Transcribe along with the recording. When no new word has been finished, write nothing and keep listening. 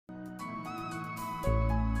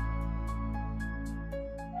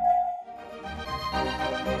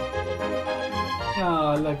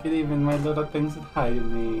Oh, look at even my little things that hide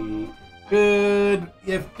me. Good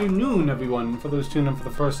afternoon, everyone. For those tuning in for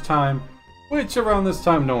the first time, which around this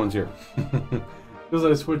time no one's here. Because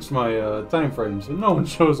I switched my time frames and no one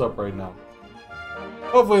shows up right now.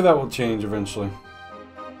 Hopefully that will change eventually.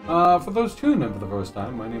 For those tuning in for the first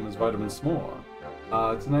time, my name is VII.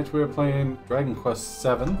 Tonight we are playing Dragon Quest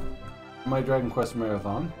VII, my Dragon Quest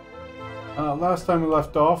Marathon. Last time we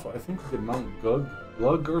left off, I think we did Mount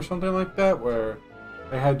Glug or something like that, where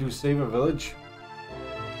I had to save a village.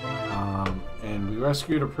 And we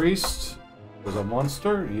rescued a priest. It was a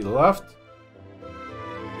monster. He left.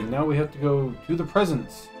 And now we have to go to the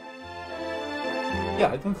present.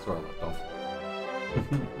 Yeah, I think that's where I left off.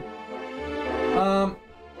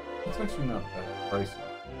 It's actually not that pricey.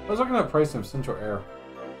 I was looking at pricing of Central Air.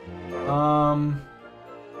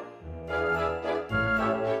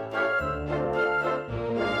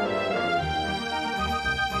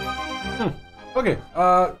 Okay,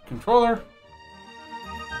 controller.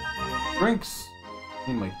 Drinks.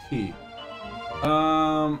 Need my tea.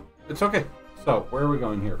 It's okay. So, where are we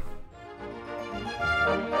going here?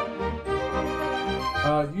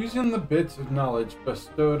 Using the bits of knowledge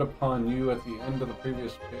bestowed upon you at the end of the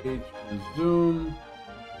previous page, zoom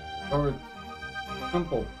towards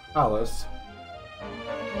Temple Palace.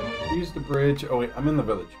 Use the bridge. Oh wait, I'm in the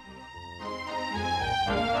village.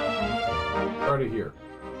 Already here.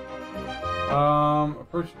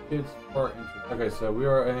 Approach the kids far entrance. Okay, so we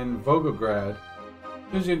are in Volgograd. As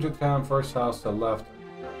soon as you enter town, first house to the left.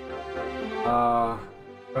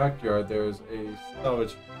 Backyard, there's a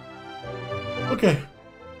salvage. Okay.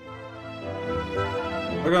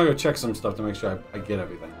 We're gonna go check some stuff to make sure I get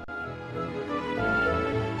everything.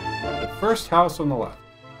 The first house on the left.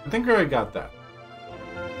 I think I already got that.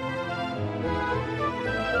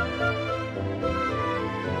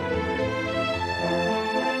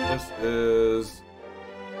 This is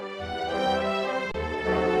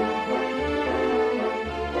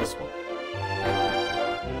this one.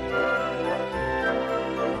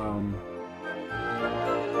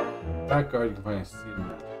 Backyard, you can find a seed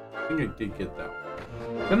map. I think I did get that one.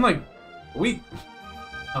 It's been like a week.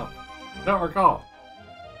 Oh, I don't recall.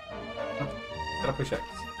 Gotta push X.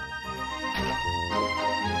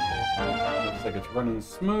 Looks like it's running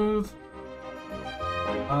smooth.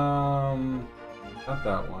 Not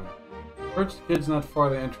that one. Approach the kids not far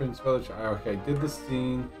the entrance village. Okay, did the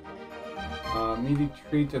scene. Meaty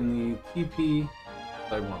treat in the TP.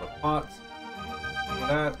 Like one of the pots.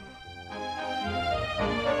 That.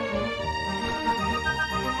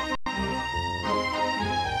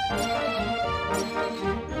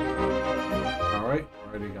 Alright,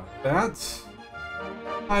 already got that.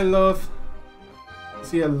 Hi, love.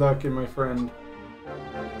 See ya, lucky, my friend.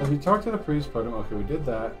 Have you talked to the priest? Put him. Okay, we did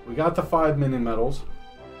that. We got the 5 mini medals.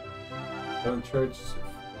 Don't church.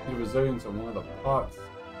 The resilience of one of the pots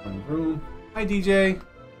in the room. Hi, DJ.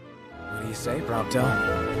 What do you say, Prompto?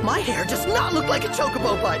 My hair does not look like a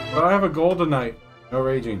chocobo butt. But I have a goal tonight. No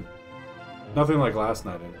raging. Nothing like last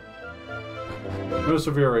night. Anyway. No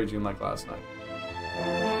severe raging like last night.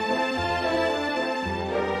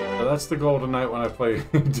 So that's the goal tonight when I play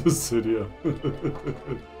Dissidia.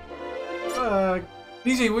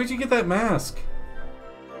 DJ, where'd you get that mask?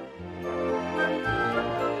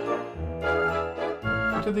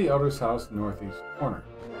 To the Elder's house, northeast corner.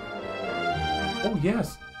 Oh,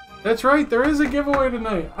 yes. That's right, there is a giveaway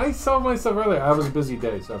tonight. I saw myself earlier. I was a busy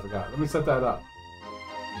day, so I forgot. Let me set that up.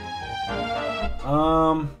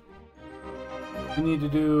 We need to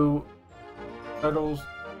do titles,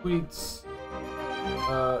 tweets,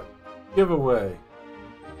 giveaway.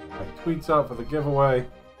 Tweets out for the giveaway.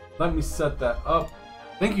 Let me set that up.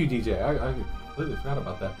 Thank you, DJ. I completely forgot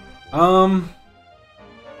about that.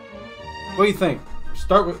 What do you think?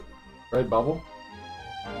 Start with red bubble.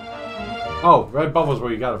 Oh, red bubble is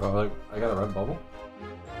where you got it from. Like, I got a red bubble.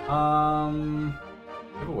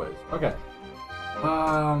 Giveaways. Okay.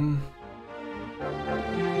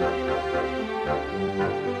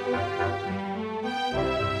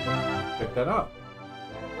 Pick that up.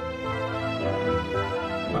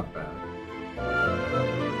 Not bad.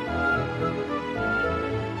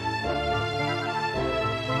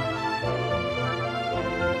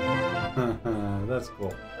 That's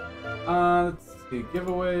cool. Let's see.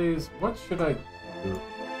 Giveaways. What should I do?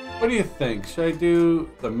 What do you think? Should I do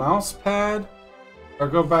the mouse pad or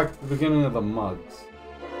go back to the beginning of the mugs?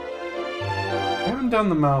 I haven't done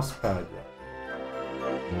the mouse pad yet.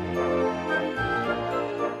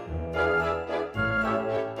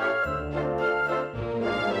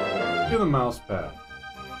 Do the mouse pad.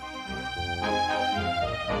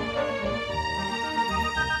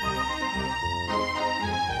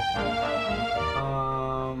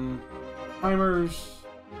 timers.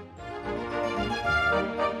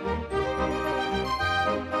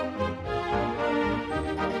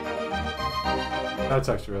 That's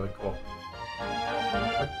actually really cool.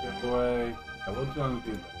 Giveaway. I will do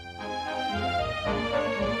that.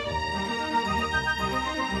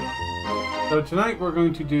 So tonight we're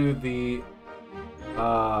going to do the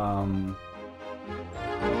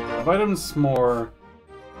Vitamin S'more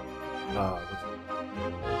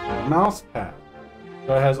mouse pad.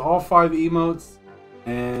 So it has all 5 emotes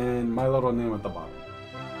and my little name at the bottom.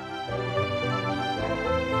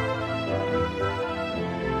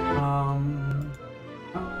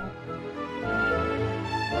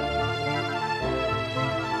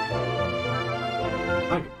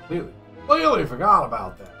 I completely forgot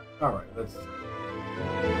about that. Alright, let's...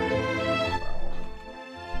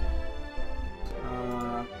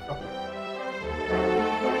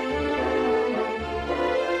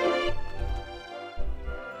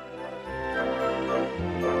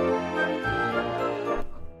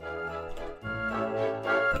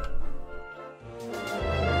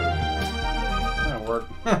 That'll work.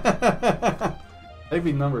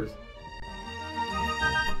 Maybe numbers.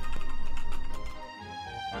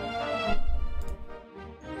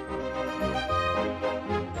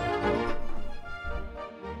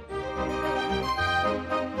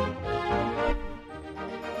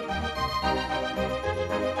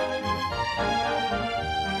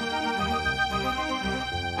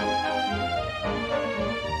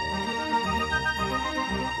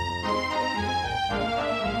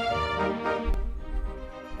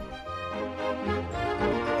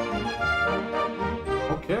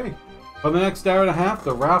 Okay, for the next hour and a half,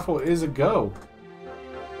 the raffle is a go.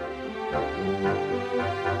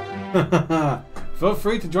 Feel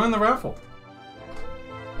free to join the raffle.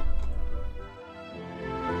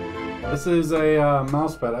 This is a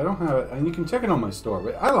mouse pad. I don't have it, and you can check it on my store,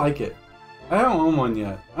 but I like it. I don't own one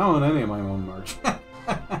yet. I don't own any of my own merch.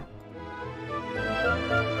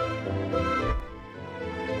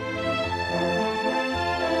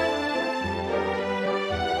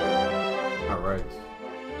 Alright.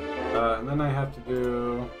 And then I have to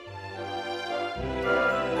do...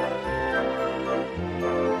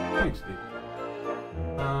 Thanks, Steve.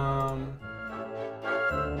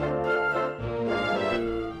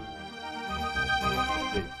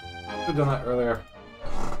 I've done that earlier.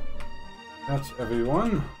 That's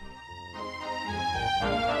everyone.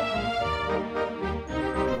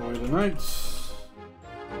 Away tonight.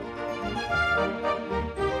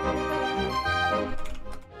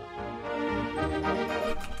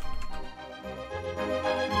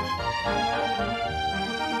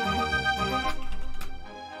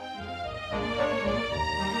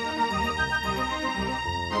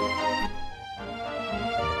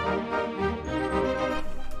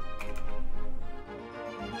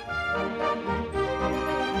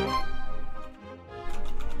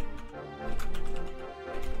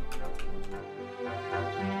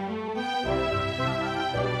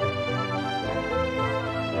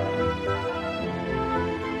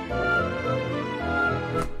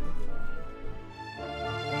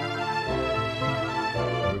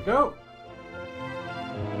 Go.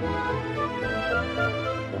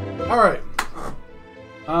 Alright.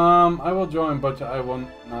 I will join, but I will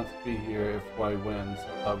not be here if I win.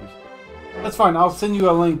 So that's fine. I'll send you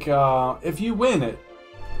a link. If you win it,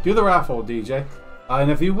 do the raffle, DJ. And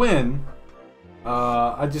if you win,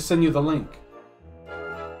 I just send you the link.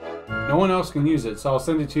 No one else can use it, so I'll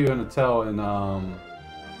send it to you in a tell in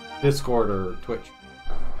Discord or Twitch.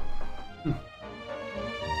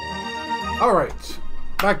 Alright.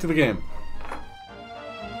 Back to the game.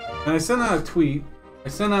 And I sent out a tweet. I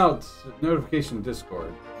sent out notification to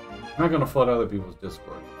Discord. I'm not going to flood other people's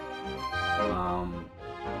Discord.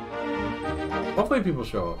 Hopefully people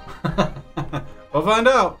show up. We'll find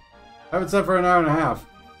out. I have it set for an hour and a half.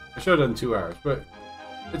 I should have done 2 hours, but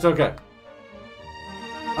it's okay.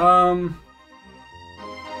 To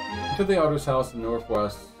the Otter's house in the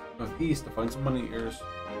northeast to find some money ears.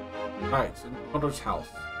 Alright, so Otter's house.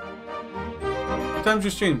 What time's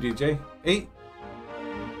your stream, DJ? 8?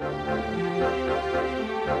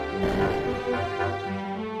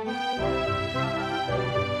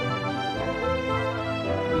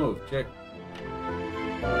 Move, check.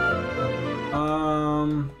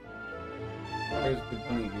 There's good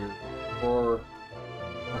money here for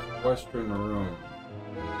western room.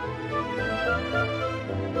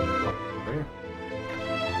 Where?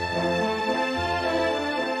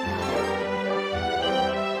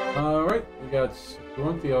 Alright, we got. If you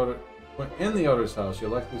went in the Otter's house, you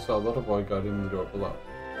likely saw a little boy got in the door below.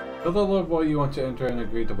 Tell the little boy you want to enter and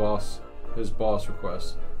agree to his boss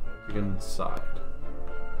request to get inside.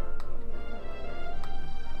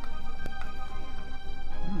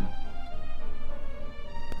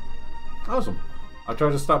 Awesome. I'll try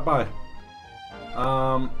to stop by.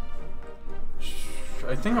 I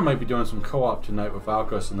think I might be doing some co-op tonight with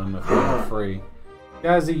Valkos and them if they're free.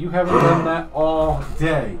 Gazzy, you haven't done that all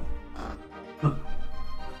day. You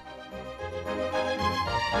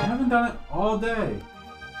haven't done it all day.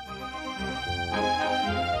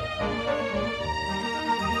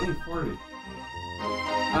 8:40.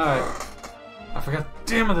 Alright. I forgot.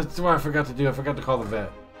 Damn it, that's what I forgot to do. I forgot to call the vet.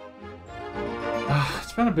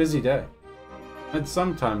 It's been a busy day. I'd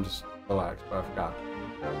sometimes relax, but I forgot.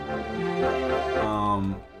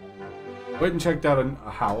 Went and checked out a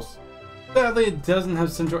house. Sadly, it doesn't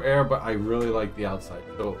have central air, but I really like the outside.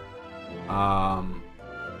 So,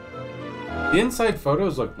 the inside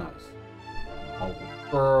photos look nice. Oh,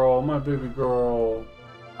 girl, my baby girl.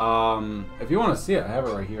 If you want to see it, I have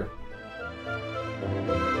it right here.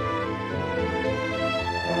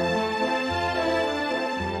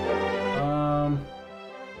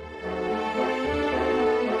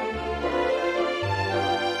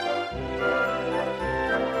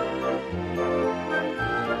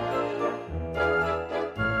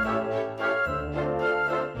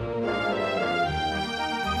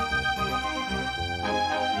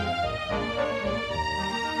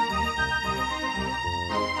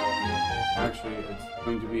 Actually, it's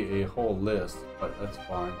going to be a whole list, but that's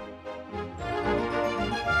fine.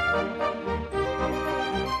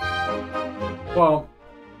 Well,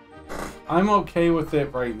 I'm okay with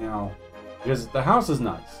it right now because the house is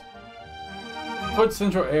nice. Put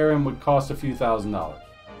central air in would cost a few $1,000s.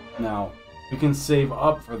 Now, we can save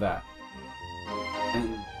up for that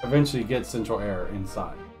and eventually get central air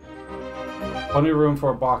inside. Plenty of room for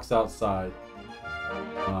a box outside.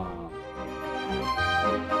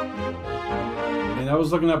 And I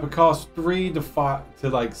was looking up, it costs $3 to $5 to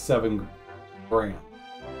like $7 grand,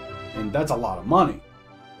 and that's a lot of money.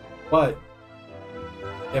 But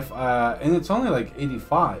if and it's only like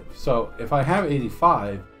 85. So if I have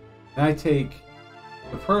 85, and I take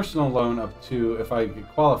the personal loan up to, if I get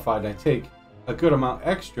qualified, I take a good amount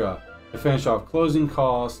extra to finish off closing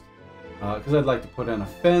costs, because I'd like to put in a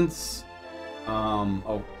fence.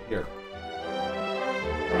 Oh, here.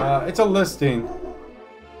 It's a listing.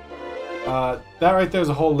 That right there is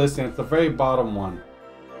a whole listing. It's the very bottom one.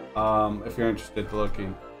 If you're interested in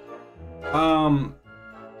looking.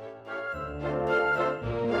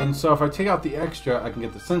 And so if I take out the extra, I can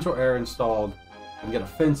get the central air installed and get a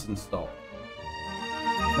fence installed.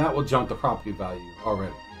 That will jump the property value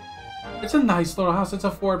already. It's a nice little house. It's a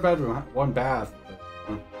 4-bedroom, 1 bath.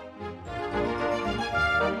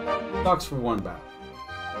 Sucks for 1 bath.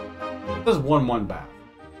 It says 1 bath.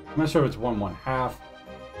 I'm not sure if it's 1/1/2.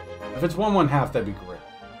 If it's 1/1/2, that'd be great.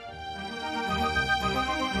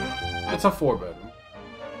 It's a 4-bedroom.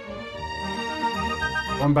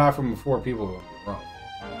 1 bathroom with 4 people would be rough.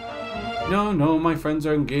 No, my friends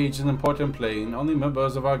are engaged in important playing. Only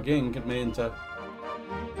members of our gang may enter.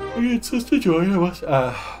 It's Sister Joy.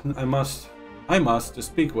 I must to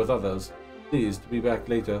speak with others. Please, to be back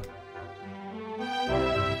later.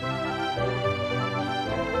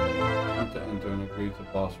 Not to enter and agree to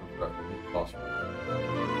boss regret.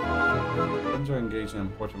 Friends are engaged in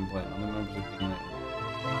important plan. Only members of the gang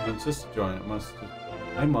may insist to join.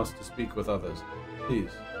 I must to speak with others.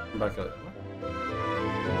 Please, come back later.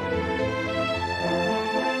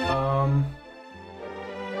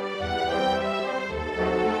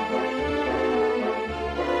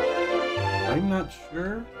 I'm not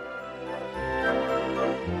sure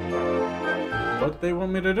what they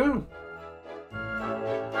want me to do.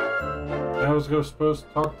 I was supposed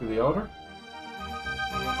to talk to the elder.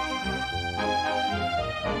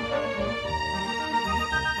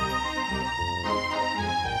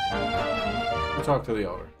 We'll talk to the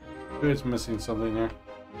elder. Maybe it's missing something there.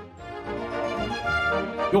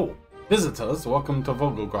 Yo, visitors, welcome to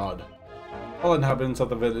Volgograd. All inhabitants of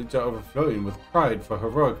the village are overflowing with pride for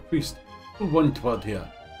heroic priest who once dwelt here.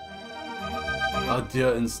 Our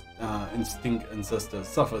dear instinct ancestors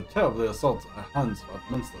suffered terrible assaults at hands of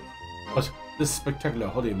monsters, but this spectacular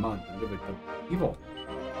holy man delivered the evil.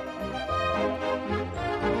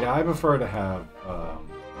 Yeah, I prefer to have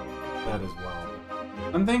that as well.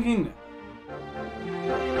 I'm thinking...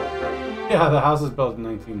 Yeah, the house is built in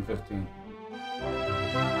 1915.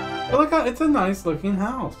 But look, it's a nice looking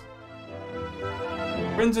house.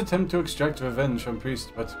 Friends attempt to extract revenge from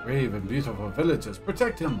priest, but brave and beautiful villagers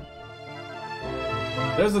protect him.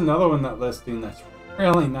 There's another one that listing that's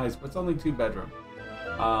really nice, but it's only 2-bedroom.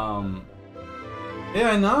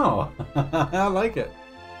 Yeah, I know. I like it.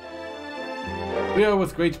 We are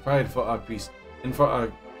with great pride for our priest and for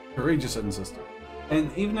our courageous ancestor.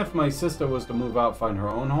 And even if my sister was to move out, find her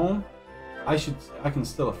own home, I can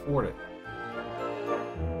still afford it.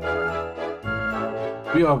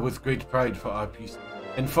 We are with great pride for our peace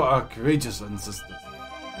and for our courageous ancestors,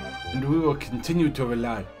 and we will continue to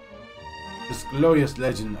rely on this glorious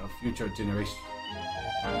legend of future generations.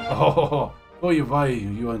 Oh, why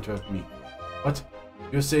you interrupt me? What?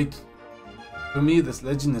 You say to me this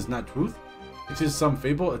legend is not truth? It is some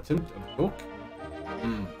fable attempt of joke?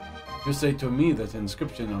 You say to me that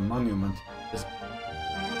inscription on monument is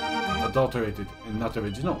adulterated and not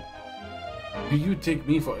original? Do you take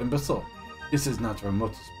me for imbecile? This is not the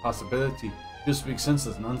remotest possibility. You speak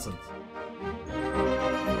senseless nonsense.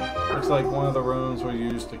 Looks like one of the runes were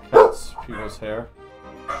used to cut people's hair.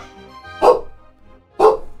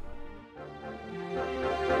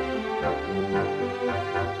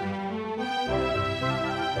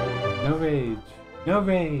 No rage. No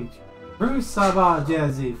rage. Frusaba,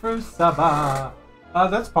 Jazzy. Frusaba.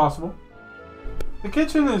 That's possible. The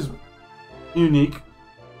kitchen is unique.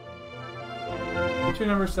 Kitchen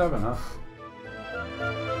number 7, huh?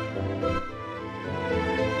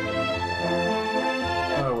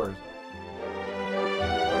 Oh, where is it?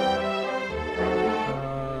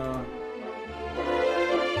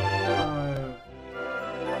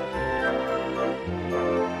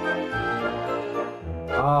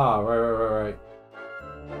 Right.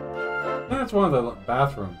 That's one of the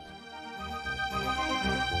bathrooms.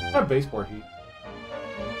 Got baseboard heat.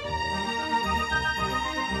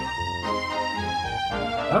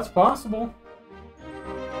 That's possible.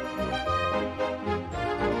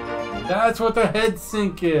 That's what the head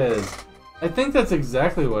sink is. I think that's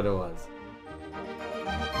exactly what it was.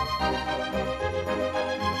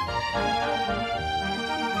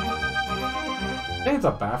 I think it's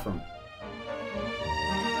a bathroom.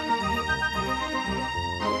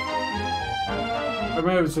 Or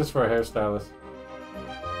maybe it's just for a hairstylist.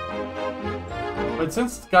 But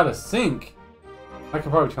since it's got a sink, I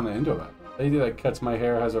could probably turn it into a bathroom. The lady that cuts my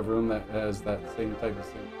hair has a room that has that same type of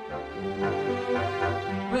sink. I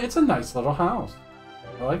mean, it's a nice little house.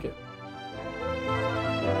 I like it.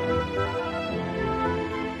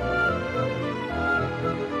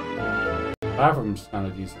 Bathroom's kind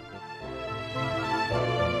of decent.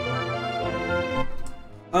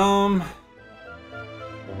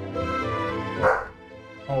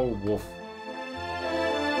 Oh, wolf.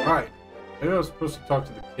 Alright. Maybe I was supposed to talk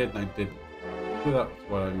to the kid and I didn't. Maybe that was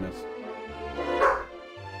what I missed.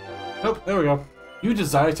 Oh, there we go. You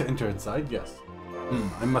desire to enter inside? Yes.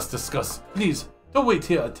 I must discuss. Please, don't wait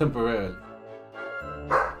here temporarily.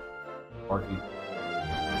 Barking.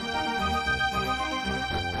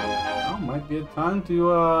 Well, might be a time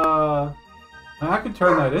to, I could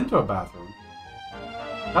turn that into a bathroom.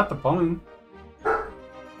 Got the plumbing.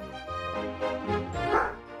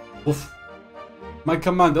 Oof. My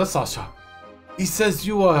commander, Sasha. He says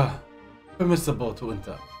you are permissible to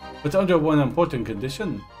enter, but under one important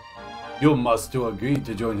condition. You must to agree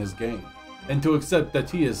to join his gang, and to accept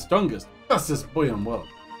that he is strongest, fastest boy in the world.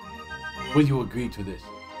 Will you agree to this?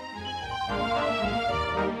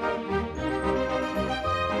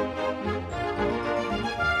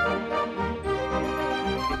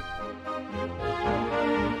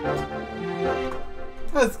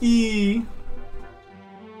 Husky!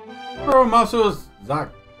 Bro, Maso's Zach.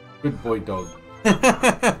 Good boy, dog.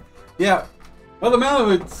 Yeah. Well, the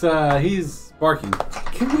Malamut's, he's barking.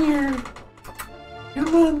 Come here.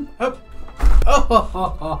 Come on. Up.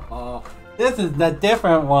 Oh, this is the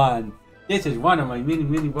different one. This is one of my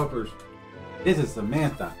mini whoopers. This is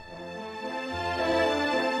Samantha.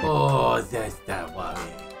 Oh, that's that one.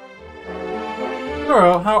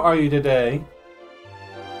 Girl, how are you today?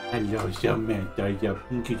 Hello, Samantha. You're a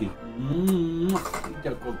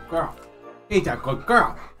good girl. He's a good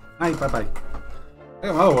girl. Hi, bye-bye. I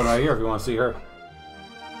got another one right here if you want to see her.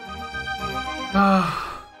 How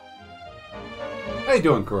you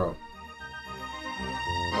doing, Kuro?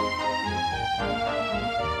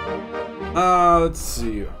 Let's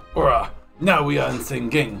see. Ora, now we are in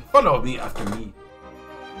singing. Follow me after me.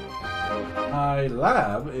 My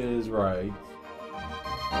lab is right.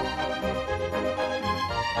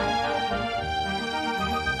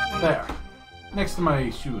 There. Next to my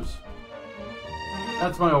shoes.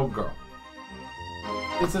 That's my old girl.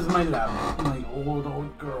 This is my lab. My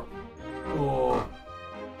old girl. Oh.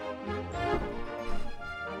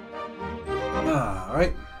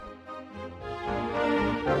 Alright.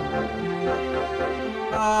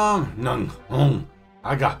 None.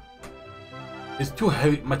 Aga. It's too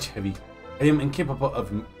heavy, much heavy. I am incapable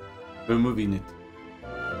of removing it.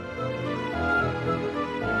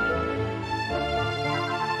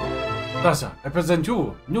 Sasha, I present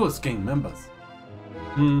you, newest gang members.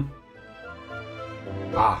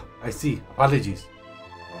 Ah, I see. Apologies.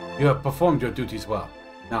 You have performed your duties well.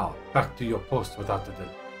 Now, back to your post without the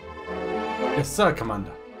delay. Yes, sir,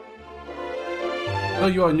 Commander. So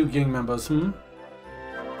you are new gang members, I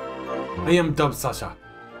am Dub Sasha.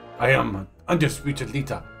 I am undisputed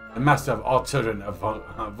leader and master of all children of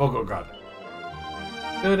Volgograd.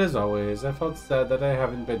 Good as always. I felt sad that I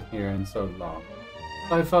haven't been here in so long.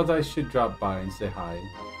 I felt I should drop by and say hi.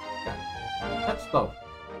 Yeah, that's slow,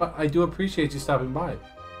 but I do appreciate you stopping by.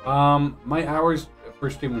 My hours for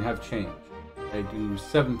streaming have changed. I do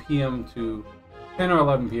 7 p.m. to 10 or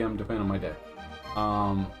 11 p.m. depending on my day.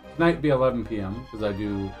 Tonight be 11 p.m. because I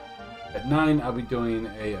do at 9. I'll be doing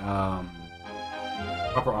a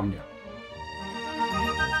Upper Omnia.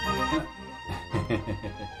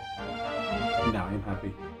 Now I'm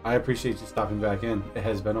happy. I appreciate you stopping back in. It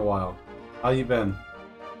has been a while. How you been?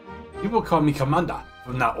 People call me Commander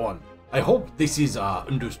from now on. I hope this is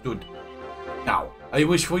understood. Now, I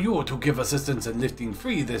wish for you to give assistance in lifting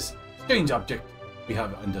free this strange object we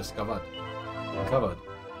have undiscovered. Uncovered.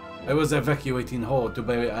 I was evacuating Hall to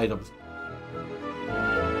bury items.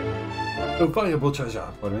 A valuable treasure,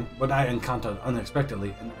 when I encountered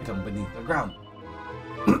unexpectedly an item beneath the ground.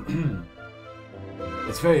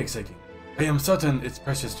 It's very exciting. I am certain it's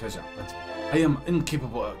precious treasure, but I am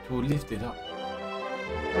incapable to lift it up.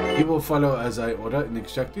 You will follow as I order and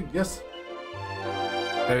extract it, yes?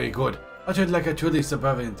 Very good. Uttered like a truly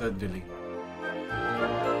suburban underling.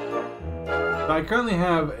 So I currently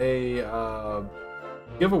have a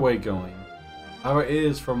giveaway going. However, it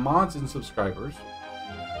is for mods and subscribers.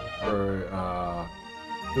 For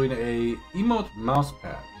doing a emote mouse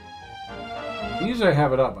pad. Usually I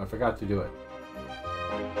have it up, I forgot to do it.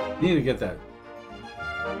 Need to get that.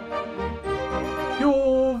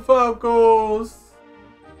 Yo, Falcos!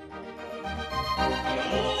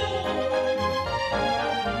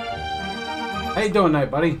 How you doing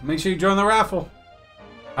tonight, buddy? Make sure you join the raffle.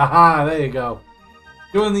 Haha, there you go.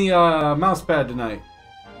 Doing the mouse pad tonight.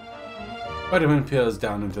 Vitamin peels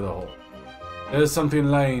down into the hole. There's something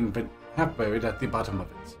lying but half buried at the bottom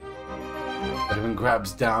of it. Vitamin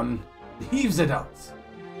grabs down and heaves it out.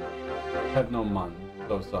 Have no mind.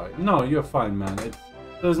 So sorry. No, you're fine, man.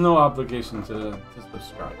 There's no obligation to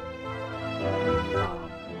subscribe.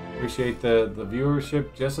 Appreciate the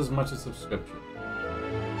viewership just as much as subscription.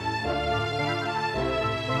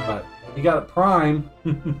 But you got a Prime.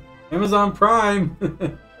 Amazon Prime.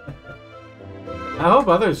 I hope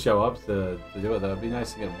others show up to do it. That would be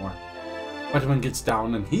nice to get more. Vitamin gets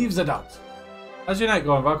down and heaves it out. How's your night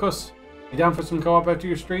going, Valkos? You down for some co-op after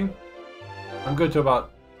your stream? I'm good till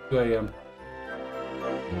about 2 a.m.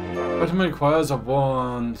 Vitamin requires a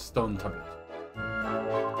 1 stone tablet.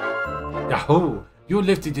 Yahoo! You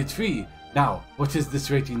lifted it free. Now, what is this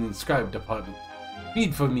rating inscribed upon it?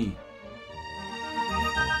 Read for me.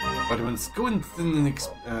 Vitamin squints in on the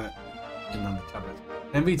tablet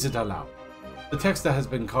and reads it aloud. The text that has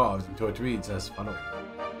been carved into it reads as follows.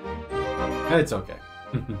 It's okay.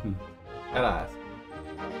 Gotta ask.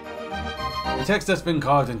 The text that's been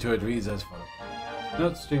carved into it reads as follows.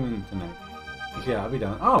 Not streaming tonight. Yeah, I'll be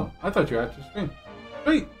done. Oh, I thought you were after stream.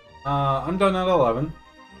 Sweet. I'm done at 11.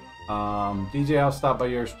 DJ, I'll stop by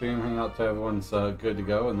your stream, hang out till everyone's good to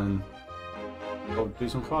go, and then we'll do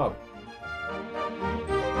some co-op.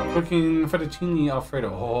 Cooking fettuccine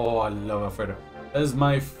Alfredo. Oh, I love Alfredo. That is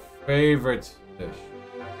my favorite dish.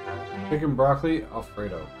 Chicken broccoli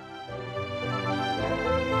Alfredo.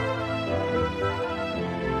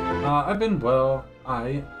 I've been well.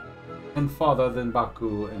 I am farther than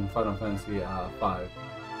Baku in Final Fantasy V.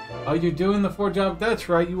 Are you doing the 4-job? That's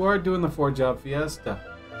right, you are doing the 4-job Fiesta.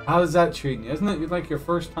 How does that treat you? Isn't it like your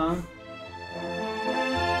first time?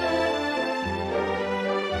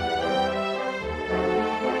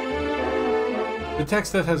 The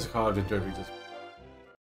text that has carved into it reads as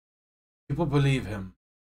people believe him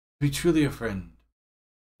to be truly a friend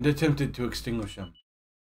and attempted to extinguish him,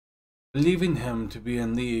 believing him to be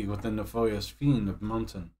in league with the nefarious fiend of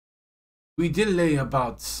mountain. We did lay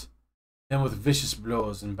about him with vicious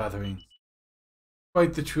blows and batterings,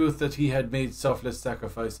 despite the truth that he had made selfless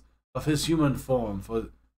sacrifice of his human form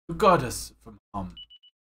to guard us from harm.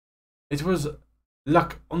 It was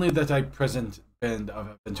luck only that our present band of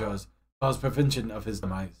adventurers caused prevention of his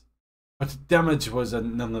demise, but damage was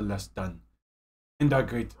nonetheless done, and our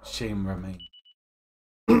great shame remained.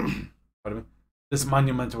 Pardon me. This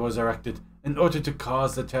monument was erected in order to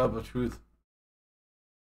cause the terrible truth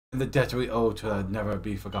and the debt we owe to never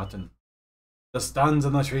be forgotten. The stands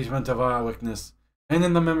in the treatment of our weakness, and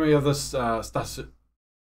in the memory of the Stasio?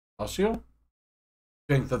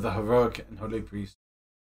 Strength of the heroic and holy priest.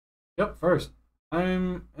 Yep, first.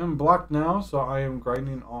 I'm blocked now, so I am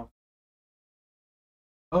grinding off.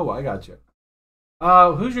 Oh, I got you.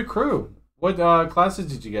 Who's your crew? What classes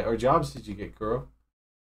did you get or jobs did you get, Kuro?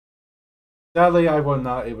 Sadly, I was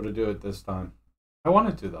not able to do it this time. I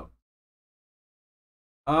wanted to though.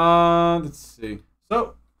 Let's see.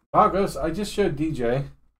 So, Vagos, I just showed DJ.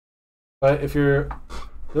 But if you're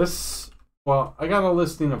this, well, I got a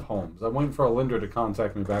listing of homes. I'm waiting for a lender to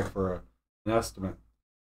contact me back for an estimate.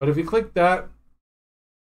 But if you click that,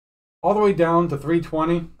 all the way down to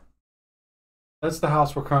 320, that's the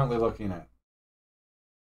house we're currently looking at.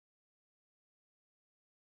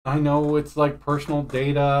 I know it's like personal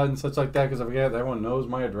data and such like that because I forget everyone knows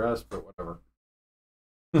my address, but whatever.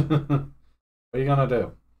 What are you gonna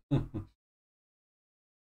do?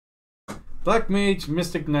 Black Mage,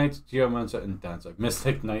 Mystic Knight, Geomancer, and Dancer.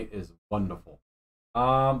 Mystic Knight is wonderful.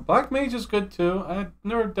 Black Mage is good too. I've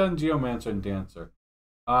never done Geomancer and Dancer.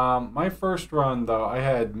 My first run though, I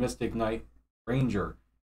had Mystic Knight, Ranger.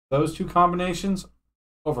 Those two combinations,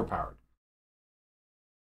 overpowered.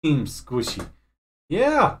 Team Squishy.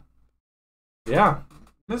 Yeah. Yeah.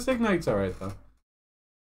 Mystic Knight's alright though.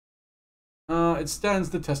 It stands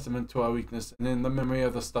the testament to our weakness and in the memory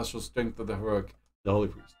of the special strength of the heroic, the Holy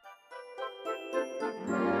Priest.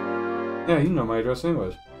 Yeah, you know my address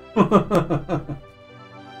anyways.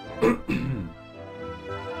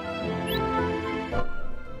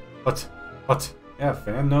 What? Yeah,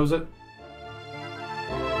 fan knows it.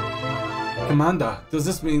 Commander, does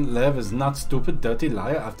this mean Lev is not stupid, dirty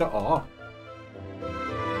liar after all?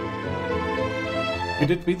 Could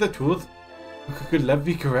it be the truth? Could Lev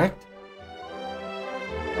be correct?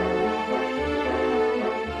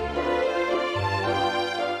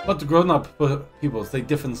 But grown-up people say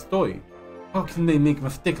different story. How can they make a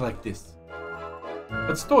mistake like this?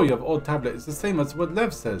 But story of old tablet is the same as what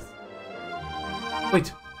Lev says.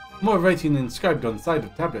 Wait, more writing inscribed on side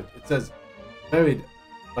of tablet. It says, buried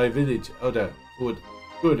by village elder would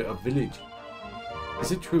good of village.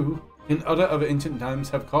 Is it true? Can elder of ancient times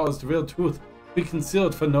have caused real truth to be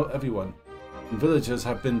concealed for no everyone? And villagers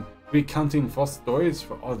have been recounting false stories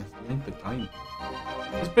for all this length of time.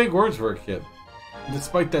 It's big words for a kid. And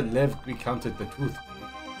despite that, Lev recounted the truth.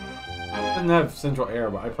 It doesn't have central air,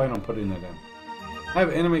 but I plan on putting it in. I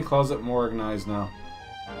have anime closet more organized now.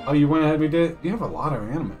 Oh, you went ahead and did it? You have a lot of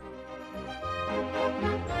anime.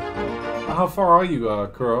 How far are you,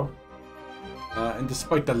 Kuro? And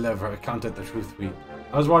despite the Lev recounted the truth tweet.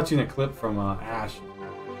 I was watching a clip from Ash.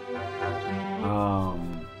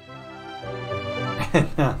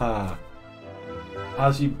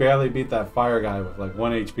 How she barely beat that fire guy with like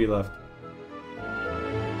 1 HP left.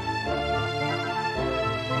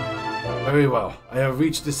 Very well. I have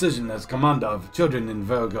reached decision as commander of children in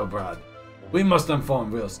Volgograd. We must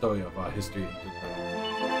inform real story of our history.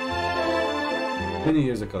 Many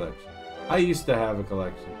years of collection. I used to have a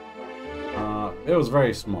collection. It was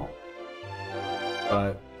very small.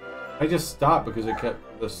 But I just stopped because it kept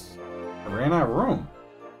this. I ran out of room.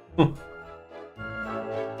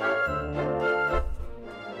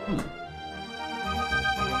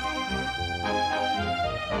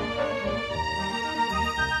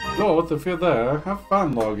 Oh, if you're there, have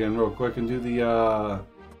fun. Log in real quick and do the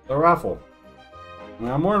raffle. I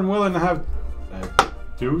mean, I'm more than willing to have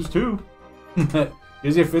twos too.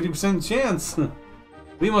 Gives you a 50% chance.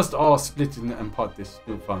 We must all split and impart this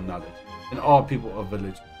newfound knowledge in all people of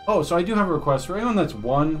village. Oh, so I do have a request for anyone that's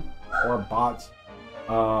won or bought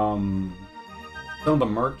some of the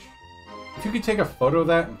merch. If you could take a photo of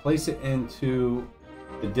that and place it into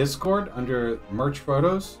the Discord under merch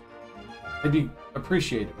photos, I'd be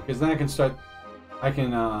appreciated because then I can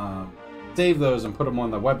save those and put them on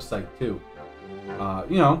the website too.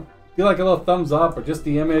 You know, do like a little thumbs up or just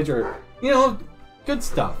the image or, you know, good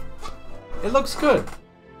stuff. It looks good.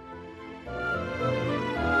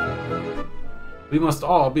 We must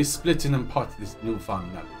all be split and impart this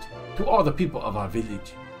newfound knowledge to all the people of our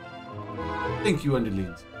village. Thank you,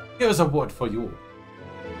 underlings. Here's a word for you.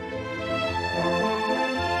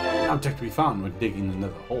 Object to be found when digging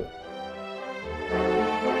another hole.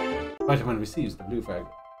 Vitamin receives the blue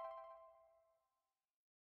fragment.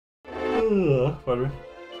 Pardon me.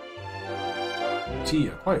 She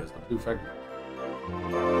acquires the blue fragment.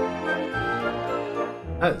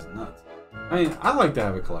 That is nuts. I mean, I'd like to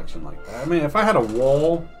have a collection like that. I mean, if I had a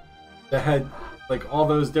wall that had like all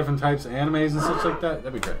those different types of animes and such like that,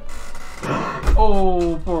 that'd be great.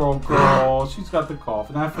 Oh, poor old girl. She's got the cough,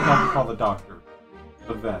 and I forgot to call the doctor.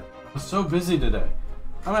 The vet. I was so busy today.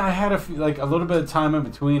 I mean, I had a little bit of time in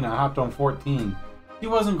between. I hopped on 14. He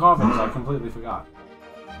wasn't coughing, so I completely forgot.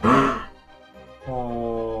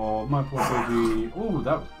 Oh, my poor baby. Oh,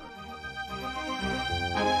 that was good.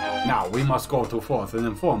 Now we must go to forth and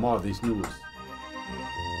inform all these news.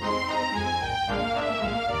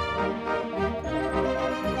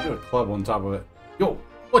 club on top of it. Yo,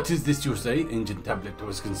 what is this you say? Ancient tablet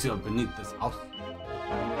was concealed beneath this house.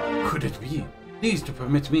 Could it be? Please to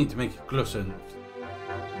permit me to make it closer.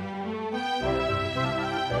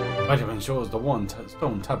 Vitamin shows the one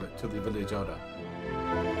stone tablet to the village order.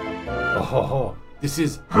 Oh ho ho! This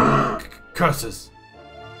is curses.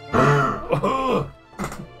 Oh,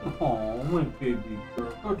 my baby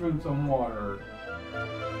girl, go drink some water.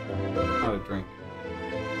 Not a drink.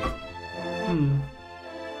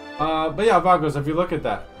 But yeah, Vagos, if you look at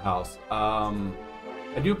that house,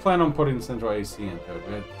 I do plan on putting central AC into it,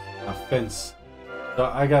 but a fence. So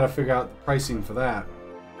I gotta figure out the pricing for that.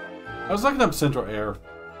 I was looking up central air.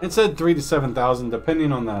 It said 3,000 to 7,000,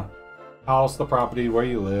 depending on the house, the property, where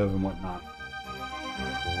you live, and whatnot.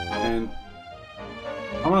 And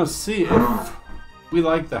I want to see if we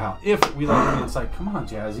like the house. If we like the inside. Come on,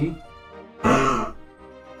 Jazzy.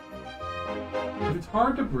 If it's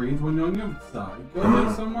hard to breathe when you're on the outside, go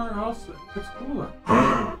live somewhere else that's cooler.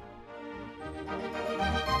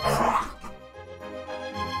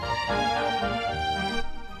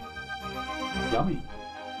 Yummy.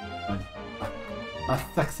 My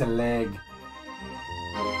sexy leg.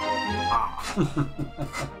 Ah.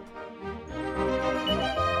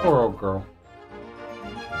 Poor old girl.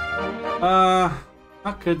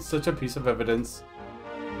 How could such a piece of evidence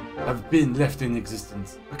have been left in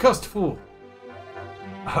existence? A cursed fool.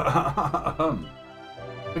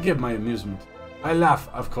 Forgive my amusement. I laugh,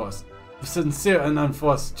 of course, with sincere and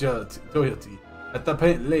unforced joyalty at the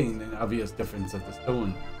plain and obvious difference of the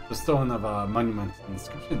stone of a monument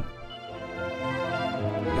inscription.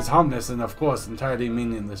 It's harmless and of course entirely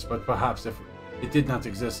meaningless, but perhaps if it did not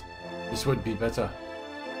exist, this would be better.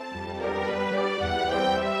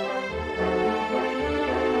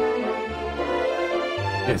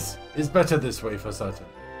 Yes, it's better this way for certain.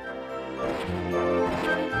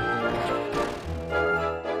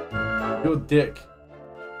 You dick.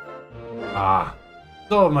 Ah,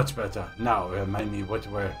 so much better. Now remind me what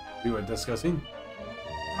we were discussing.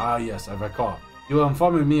 Ah yes, I recall. You were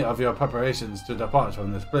informing me of your preparations to depart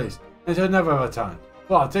from this place and to never return.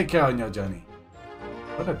 Well, take care on your journey.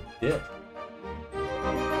 What a dick.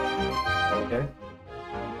 Okay.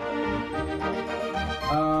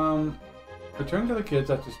 Return to the kids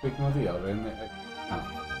after speaking with the elder in the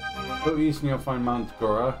town. Go east and you'll find Mount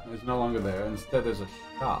Gora is no longer there. Instead, there's a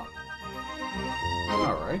shop.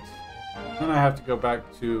 Alright. Then I have to go back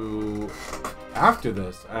to... After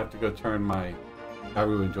this, I have to go turn my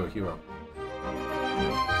Garu into a hero.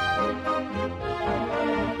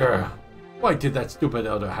 Grr. Why did that stupid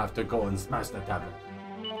elder have to go and smash the tablet?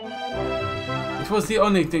 It was the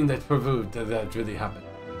only thing that proved that really happened.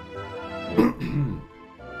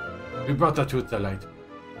 We brought the truth to light,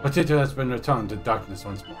 but it has been returned to darkness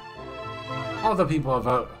once more. All the people of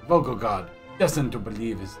Volgogard destined to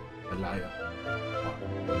believe is a liar.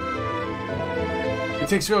 It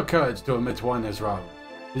takes real courage to admit one is wrong.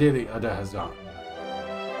 Clearly, other has wrong.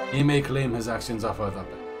 He may claim his actions are for the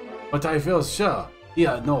best, but I feel sure he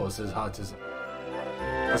knows his heart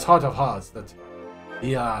of hearts that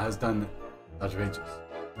he has done outrageous.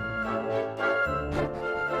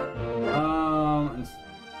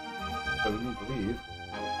 I wouldn't believe.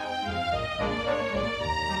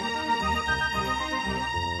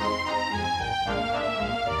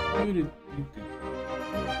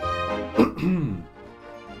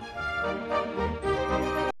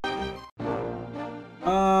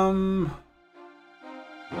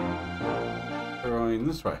 Going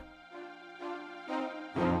this way.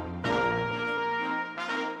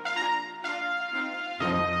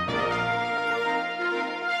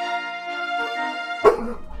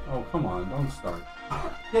 Oh, come on, don't start.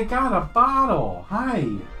 You got a bottle. Hi.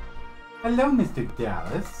 Hello, Mr.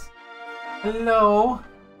 Dallas. Hello.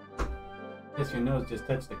 Guess your nose just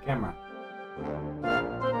touched the camera.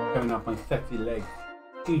 Showing off my sexy legs.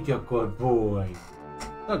 He's a good boy.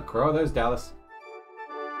 Look, Crow, there's Dallas.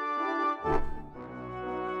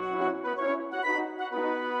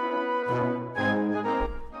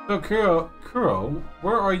 So, Kuro,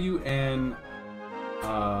 where are you in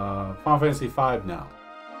Final Fantasy V now?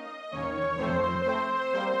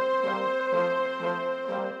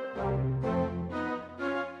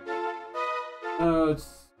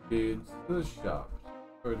 Let's see, it's the shop.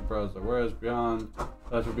 Where the browser. Whereas beyond,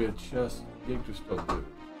 that would be a chest. Gig to still do.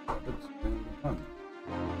 It's going to become.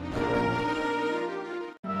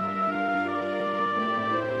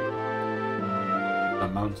 The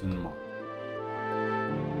mountain moth.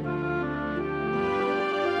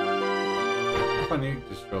 Funny,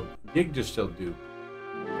 gig just still do.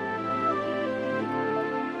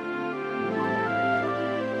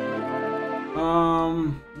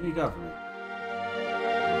 What do you got for me?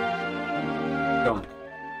 Junk.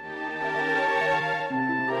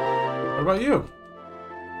 What about you?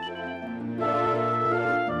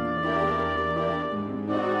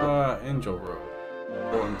 Angel Road.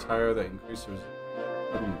 Go entire that increases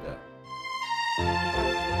sudden death.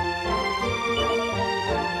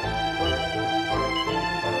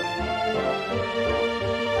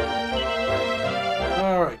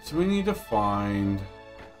 Alright, so we need to find.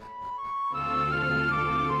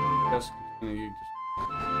 Just continue.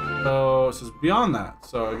 So it says beyond that.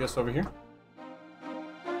 So I guess over here.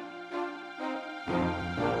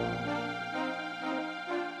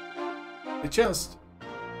 The chest.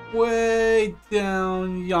 Way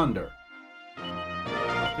down yonder.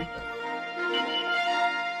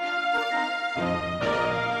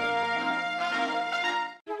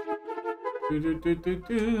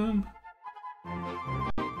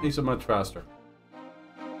 He's so much faster.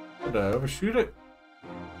 Did I overshoot it?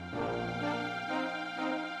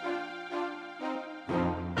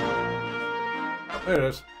 There it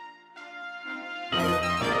is.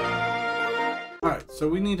 Alright, so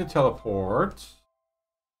we need to teleport.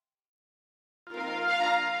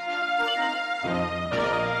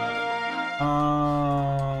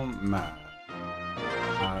 Map.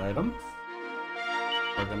 Items.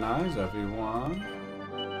 Organize everyone.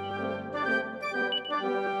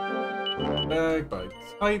 Bag by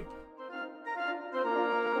type.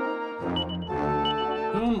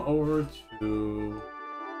 Zoom over to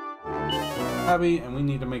Abby, and we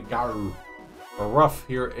need to make Garu or Ruff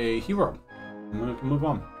here a hero. And then we can move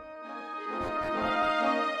on.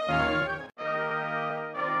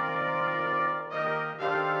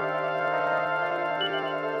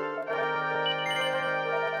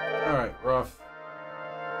 Alright, Ruff.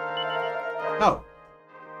 Oh.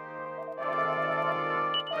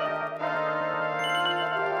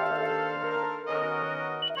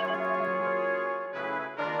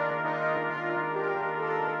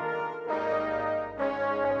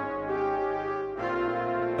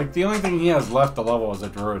 Like, the only thing he has left to level is a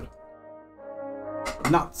druid.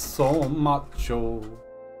 Not so macho.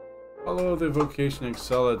 Follow the vocation,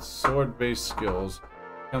 excel at sword-based skills,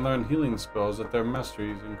 and learn healing spells at their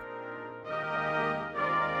masteries.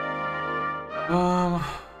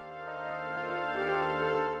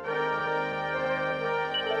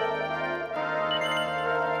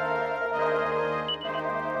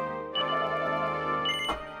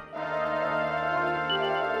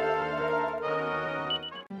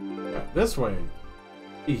 This way,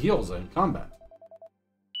 he heals in combat.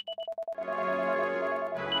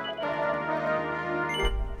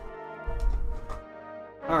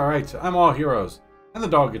 Alright, I'm all heroes. And the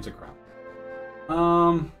dog gets a crown.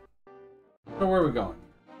 So where are we going?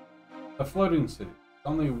 The floating city.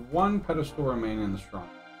 Only one pedestal remaining in the shrine.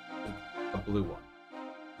 A blue one.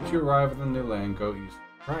 Once you arrive at the new land, go east.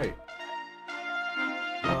 Right.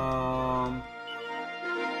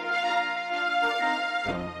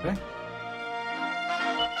 Okay.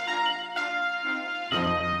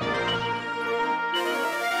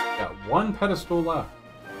 Got one pedestal left.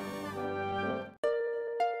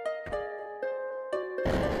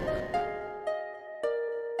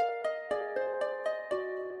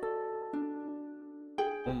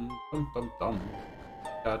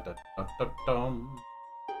 Da, da, da, da, dum.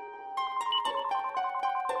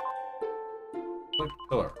 Click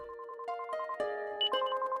pillar.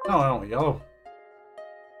 No, I don't want yellow.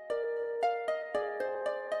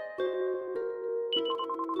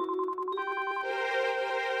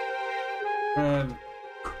 Red.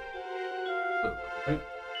 Blue, right?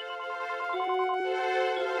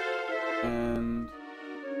 And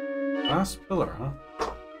last pillar, huh?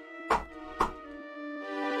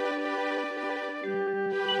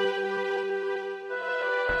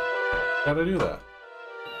 Gotta do that.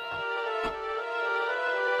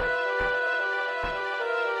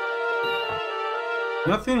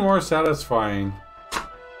 Nothing more satisfying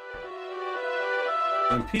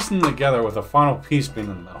than piecing them together with a final piece being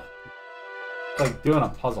in the middle. It's like doing a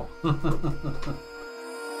puzzle. Is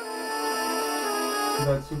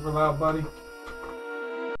that super loud, buddy?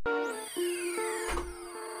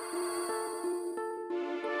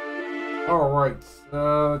 Alright,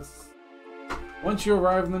 once you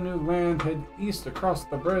arrive in the new land, head east across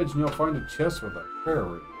the bridge and you'll find a chest with a prayer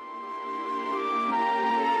reed.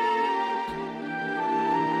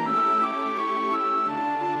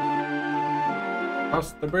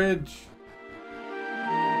 Across the bridge.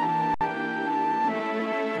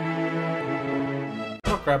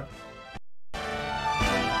 Oh crap.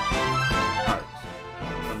 Alright,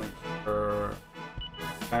 so make sure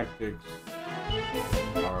tactics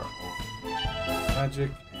are magic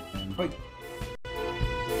and fight.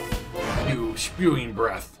 You spewing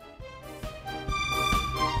breath.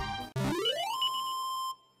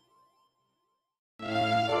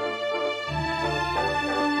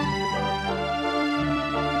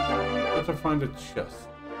 about to find a chest.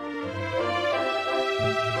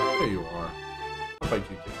 There you are. I'll fight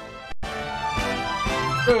you too.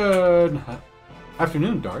 Good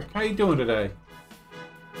afternoon, Dark. How you doing today?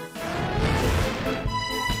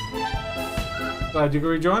 Glad you could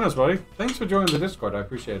rejoin us, buddy. Thanks for joining the Discord. I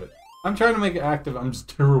appreciate it. I'm trying to make it active. I'm just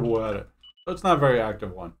terrible at it. So it's not a very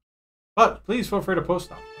active one. But please feel free to post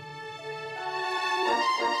them.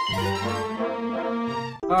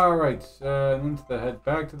 Alright, and then head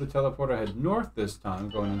back to the teleporter. Head north this time,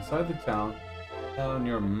 going inside the town on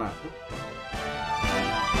your map.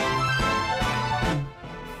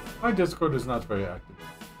 My Discord is not very active.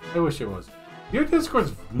 I wish it was. Your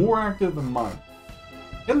Discord's more active than mine.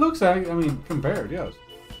 It looks, I mean, compared, yes.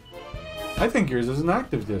 I think yours is an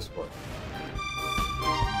active Discord.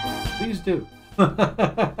 Please do.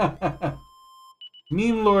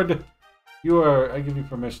 Meme Lord, you are, I give you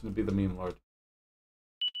permission to be the Meme Lord.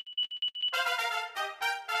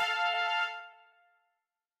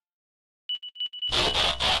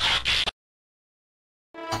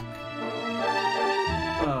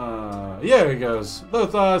 There he goes.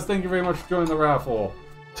 Lothos, thank you very much for joining the raffle.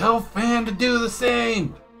 Tell Fan to do the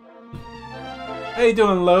same. How you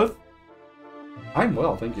doing, Loth? I'm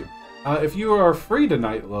well, thank you. If you are free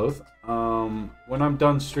tonight, Loth, when I'm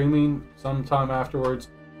done streaming sometime afterwards,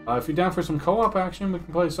 if you're down for some co-op action, we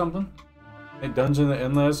can play something. A Dungeon the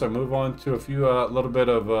Endless, or move on to a few, little bit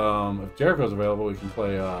of, if Jericho's available, we can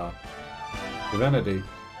play, Divinity.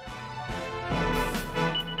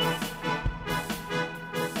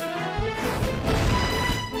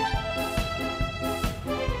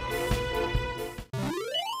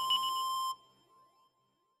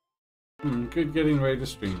 Good getting ready to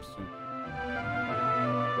stream soon.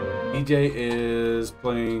 EJ is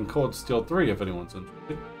playing Cold Steel 3 if anyone's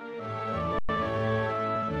interested.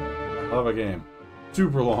 Love a game.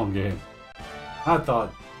 Super long game. I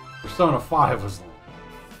thought Persona 5 was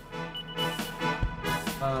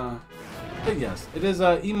long. But yes, it is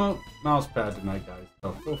a emote mousepad tonight, guys,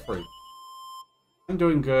 so feel free. I'm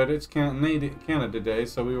doing good. It's Canada Day,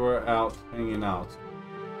 so we were out hanging out.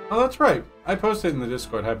 Oh, that's right. I posted in the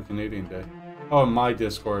Discord, Happy Canadian Day. Oh, my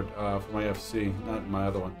Discord, for my FC, not my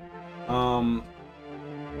other one.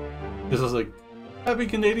 This is like, Happy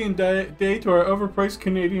Canadian Day to our overpriced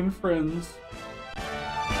Canadian friends.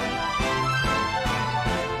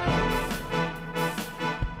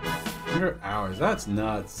 100 hours, that's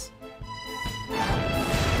nuts.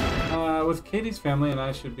 With Katie's family and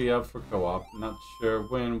I should be up for co-op. Not sure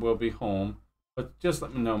when we'll be home, but just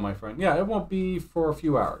let me know, my friend. Yeah, it won't be for a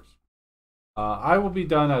few hours. I will be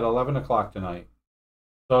done at 11 o'clock tonight.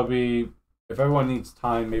 So it'll be, if everyone needs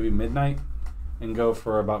time, maybe midnight, and go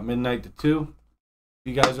for about midnight to 2. If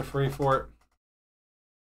you guys are free for it.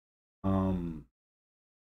 We'll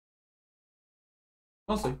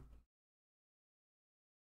see.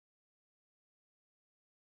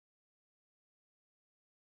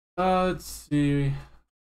 Let's see.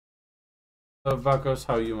 Vakos,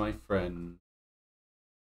 how are you, my friend?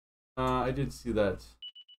 I did see that.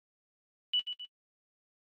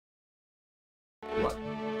 What?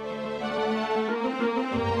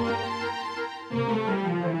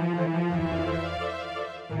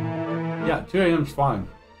 Yeah, 2 a.m.'s fine.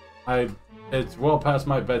 It's well past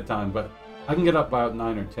my bedtime, but I can get up by about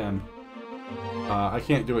 9 or 10. I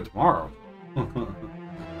can't do it tomorrow.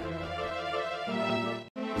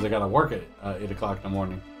 Because I gotta work at 8 o'clock in the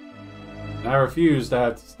morning. And I refuse to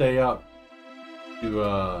have to stay up to,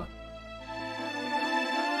 I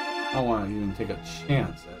don't want to even take a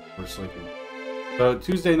chance for sleeping. So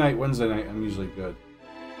Tuesday night, Wednesday night, I'm usually good.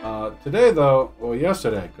 Today though, well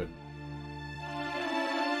yesterday I couldn't.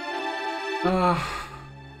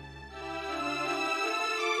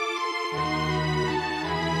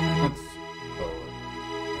 Let's go.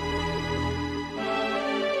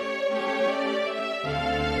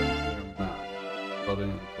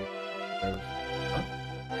 Building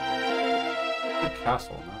a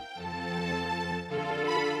castle, huh?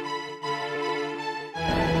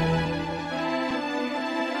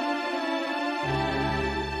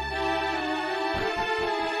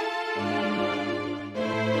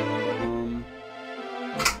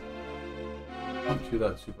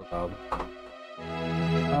 That's super loud.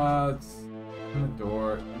 It's in the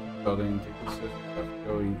door, building, take the step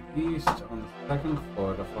going east on the 2nd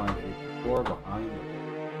floor to find a door behind it.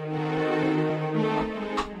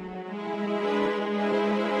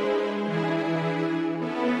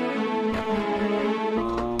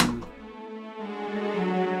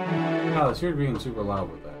 Alice, you're being super loud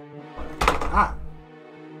with that. Ah!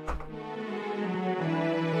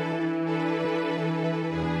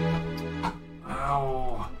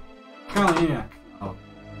 Calianiac. Oh,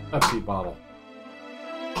 Pepsi Bob.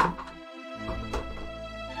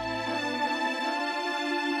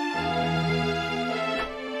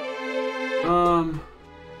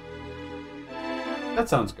 That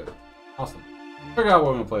sounds good. Awesome. Figure out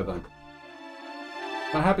what I'm gonna play then.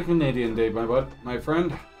 A happy Canadian Day, my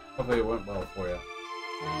friend. Hopefully it went well for you.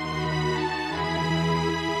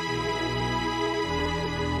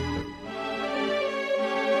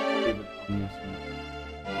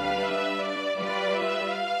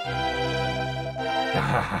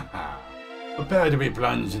 Prepare to be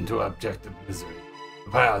plunged into objective misery.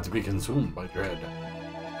 Prepare to be consumed by dread.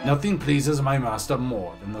 Nothing pleases my master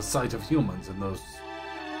more than the sight of humans in those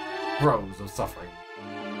throes of suffering.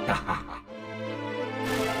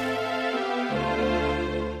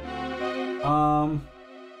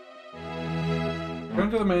 Go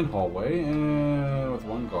into the main hallway and with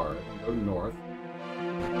one guard and go north,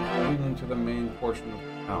 leading into the main portion of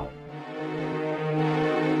the town.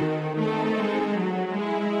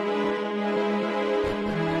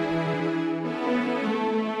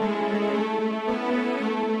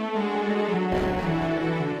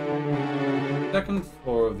 The second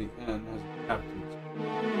floor of the inn has a captain's.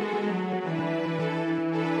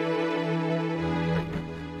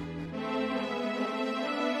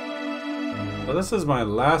 So this is my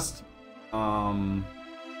last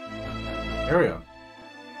area.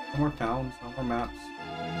 No more towns, no more maps.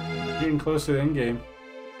 Getting close to the end game.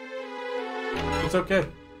 It's okay.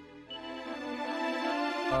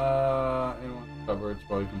 Anyone can cover it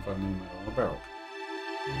while you can find me in a barrel.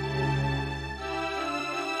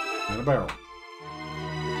 In a barrel.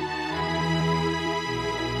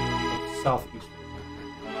 Southeast.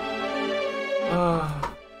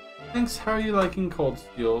 Thanks. How are you liking Cold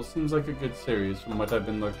Steel? Seems like a good series from what I've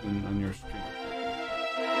been looking on your stream.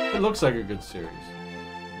 It looks like a good series.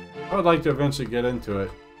 I would like to eventually get into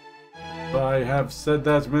it, but I have said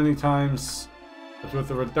that many times. But with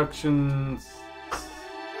the reductions,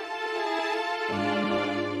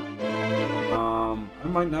 I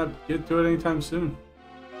might not get to it anytime soon.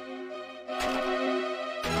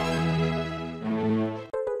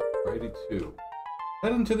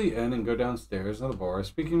 Head into the inn and go downstairs to the bar,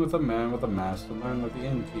 speaking with a man with a mask to learn that the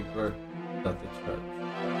innkeeper is at the church.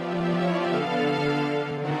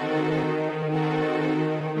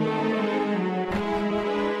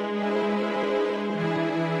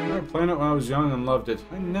 I was playing it when I was young and loved it.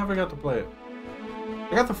 I never got to play it.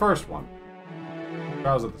 I got the first one.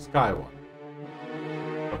 Trials of the Sky one.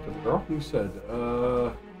 Talked to the girl who said,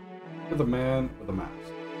 you're the man with the mask.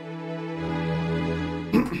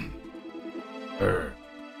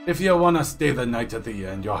 If you want to stay the night at the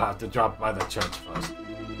end, you'll have to drop by the church first.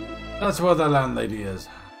 That's where the landlady is.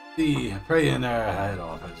 Pray in her head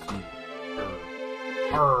office.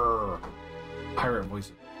 Pirate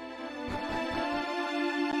voices.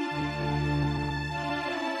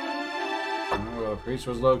 Where the priest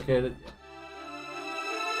was located.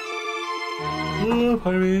 Oh,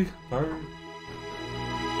 pirate.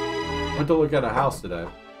 Went to look at a house today.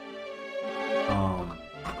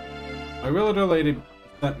 My realtor lady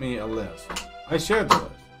sent me a list. I shared the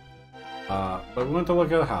list. But we went to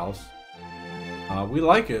look at a house. We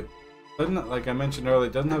like it. Doesn't, like I mentioned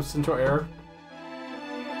earlier, it doesn't have central air.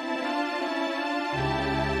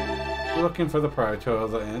 We're looking for the proprietor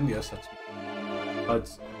of the inn. Yes, that's.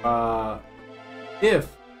 But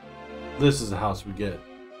if this is the house we get,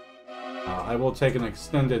 I will take an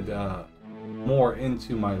extended more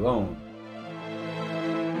into my loan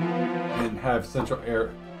and have central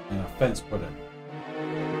air and a fence put in.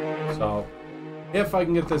 So, if I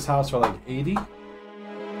can get this house for like 80,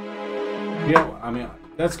 yeah, I mean,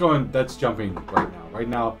 that's jumping right now. Right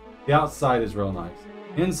now, the outside is real nice.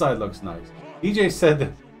 The inside looks nice. DJ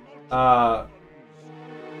said,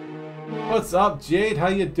 what's up, Jade? How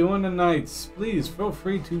you doing tonight? Please feel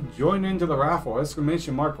free to join into the raffle!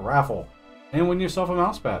 !Raffle! And win yourself a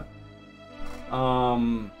mouse pad. How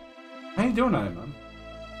you doing tonight, man?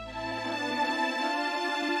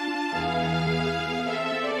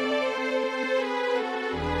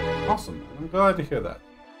 Awesome, man. I'm glad to hear that.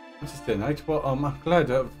 Interesting night. Well, I'm glad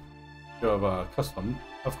you have custom,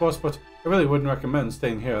 of course, but I really wouldn't recommend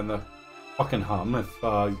staying here in the Buckingham if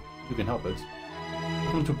you can help it.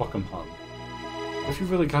 Welcome to Buckingham. If you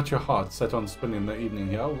really got your heart set on spending the evening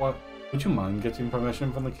here, would you mind getting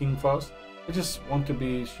permission from the king first? I just want to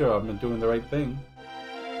be sure I'm doing the right thing.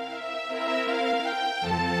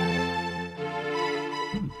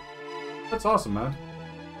 That's awesome, man.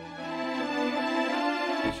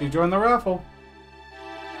 Make sure you join the raffle.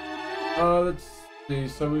 Let's see.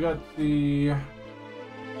 So we got the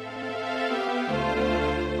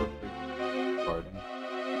garden.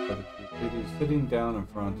 He's sitting down in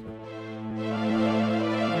front of.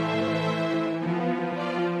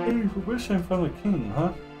 Hey, permission from the king,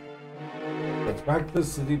 huh? Let's back to the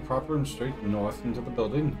city proper and straight north into the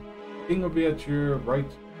building. King will be at your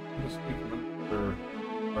right.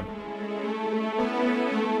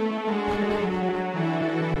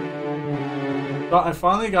 So I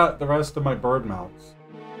finally got the rest of my bird mounts.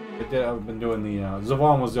 I've been doing the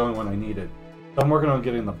Zavon was the only one I needed. So I'm working on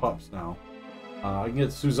getting the pups now. I can get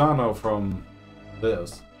Susano from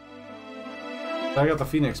this. I got the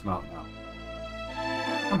Phoenix mount now.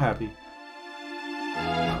 I'm happy.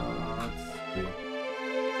 Let's see.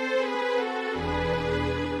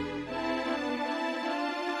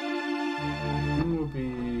 One will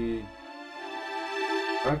be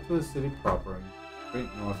back to the city proper and straight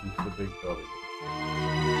north into the big building.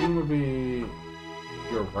 One will be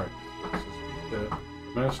your right. So speak to the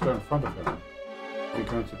minister in front of him. Be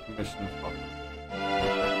granted permission to follow.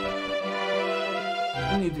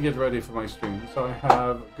 I need to get ready for my stream, so I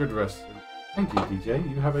have good rest. Thank you, DJ.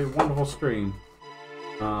 You have a wonderful stream.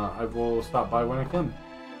 I will stop by when I can.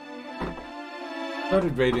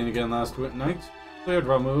 Started raiding again last night. Cleared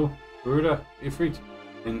Ramu, Garuda, Ifrit,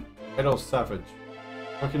 and Edo Savage.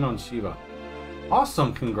 Working on Shiva.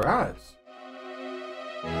 Awesome, congrats!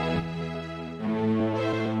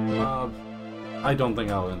 I don't think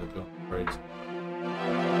I'll end up doing raids.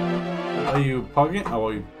 Are you pugging? Oh,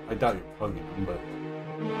 well, I doubt you're pugging them, but...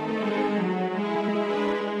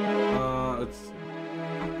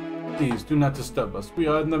 Please, do not disturb us. We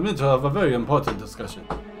are in the middle of a very important discussion.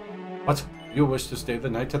 What? You wish to stay the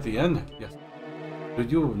night at the inn? Yes. Do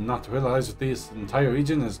you not realize that this entire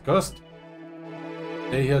region is cursed?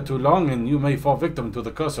 Stay here too long and you may fall victim to the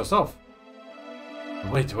curse yourself.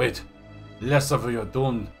 Wait. Less of your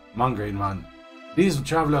doomed mongering man. These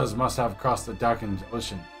travelers must have crossed the darkened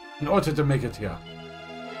ocean in order to make it here.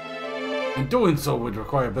 And doing so would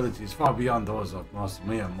require abilities far beyond those of most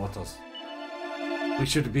mere mortals. We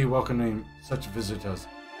should be welcoming such visitors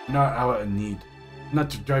in our hour of need, not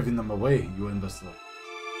driving them away, you imbecile.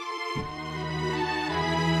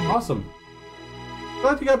 Awesome.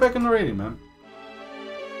 Glad you got back in the rating, man.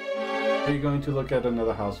 Are you going to look at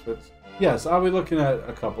another house, Fitz? Yes, I'll be looking at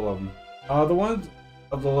a couple of them. The ones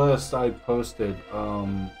of the list I posted,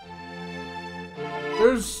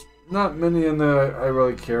 there's not many in there I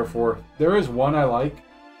really care for. There is one I like,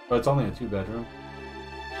 but it's only a 2-bedroom.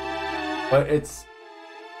 But it's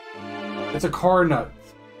a car nut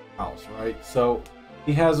house, right? So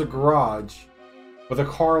he has a garage with a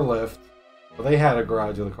car lift. Well, they had a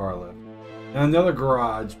garage with a car lift. And another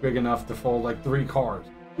garage big enough to hold like 3 cars.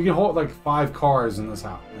 You can hold like 5 cars in this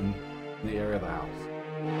house, in the area of the house.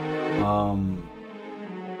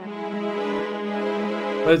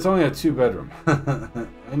 But it's only a 2-bedroom.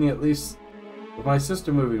 I need at least, with my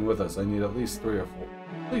sister moving with us, I need at least 3 or 4.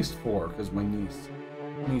 At least 4, because my niece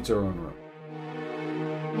needs her own room.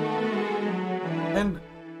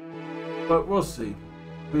 But we'll see.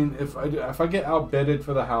 I mean, if I get outbidded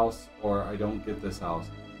for the house, or I don't get this house,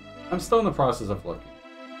 I'm still in the process of looking.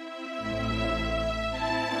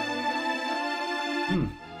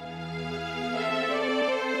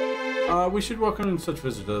 We should welcome such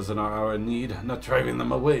visitors in our hour of need, not driving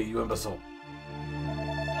them away, you imbecile.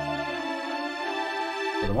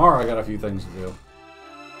 For tomorrow, I got a few things to do.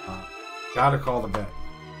 Gotta call the vet.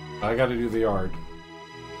 I gotta do the yard.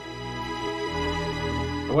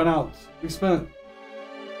 I went out. We spent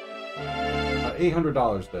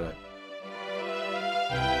 $800 today.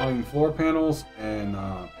 Buying floor panels and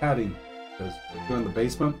padding, because we're doing the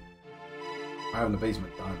basement. We're having the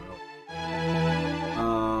basement done, really.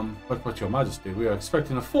 But your majesty, we are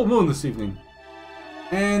expecting a full moon this evening.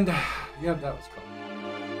 And, yeah, that was cool.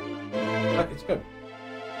 But it's good.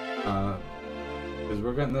 Because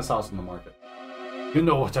we're getting this house on the market. You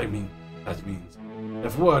know what I mean. That means,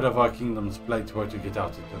 if word of our kingdom's plight were to get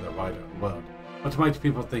out into the wider world, what might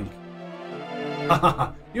people think?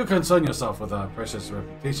 You concern yourself with our precious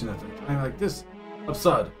reputation at a time like this?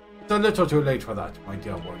 Absurd. It's a little too late for that, my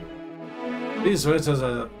dear warrior. These visitors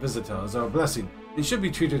are a blessing and should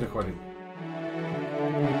be treated accordingly.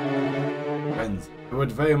 Friends, I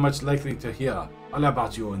would very much likely to hear all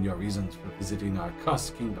about you and your reasons for visiting our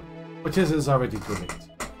cursed kingdom, but it is already too late.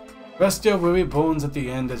 Rest your weary bones at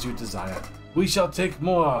the end as you desire. We shall take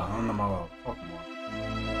more on the morrow. Talk more.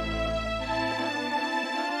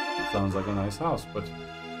 It sounds like a nice house, but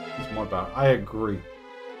it's more about... I agree.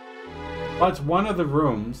 But one of the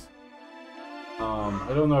rooms...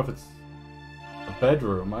 I don't know if it's a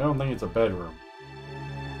bedroom. I don't think it's a bedroom.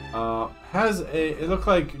 Has a... It looked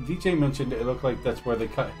like... DJ mentioned it looked like that's where they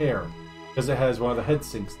cut hair. Because it has one of the head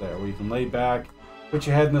sinks there, where you can lay back, put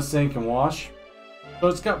your head in the sink and wash. So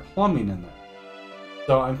it's got plumbing in there.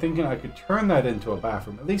 So I'm thinking I could turn that into a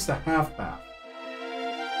bathroom, at least a half bath.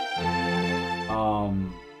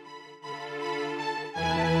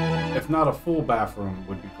 if not a full bathroom,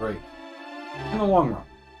 would be great in the long run.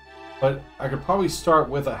 But I could probably start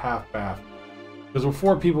with a half bath. Because with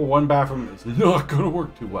 4 people, 1 bathroom is not going to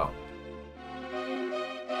work too well.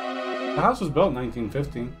 The house was built in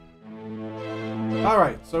 1915.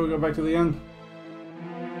 Alright, so we go back to the end.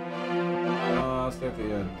 Stay at the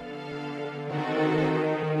end.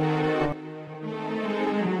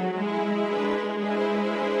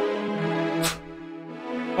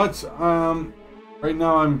 But, right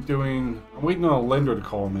now I'm waiting on a lender to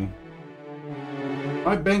call me.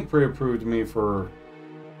 My bank pre-approved me for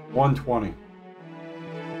 $120.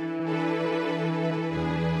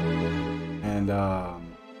 And,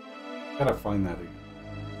 gotta find that again.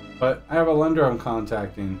 But I have a lender I'm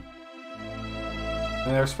contacting.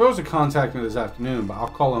 And they're supposed to contact me this afternoon, but I'll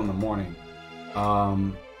call them in the morning.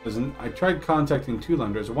 I tried contacting 2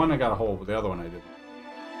 lenders. One I got a hold, but the other one I didn't.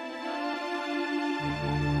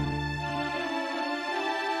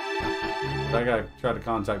 So I gotta try to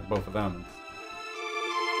contact both of them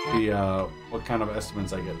and see what kind of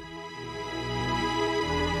estimates I get.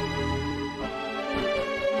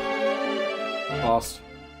 Lost.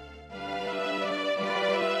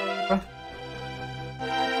 What?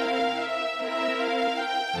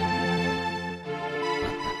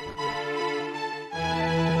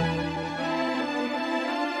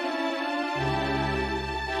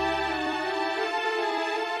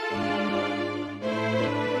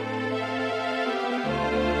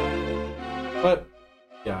 But,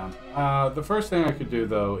 yeah. The first thing I could do,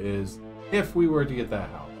 though, is if we were to get that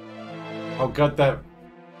house, I'll gut that.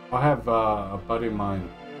 I'll have a buddy of mine,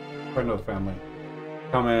 friend of the family,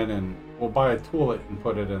 come in and we'll buy a toilet and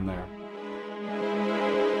put it in there.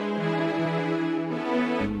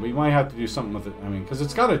 And we might have to do something with it. I mean, because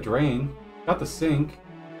it's got a drain, got the sink.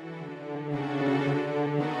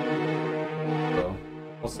 So,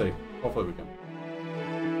 we'll see. Hopefully we can.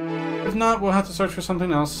 If not, we'll have to search for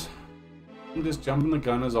something else. I'm just jumping the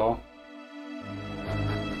gun is all.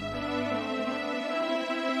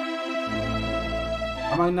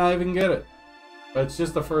 I might not even get it. But it's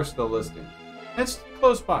just the first of the listing. It's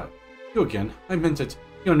close by. You again. I meant it.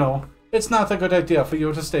 You know, it's not a good idea for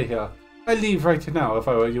you to stay here. I'd leave right now if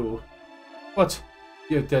I were you. What?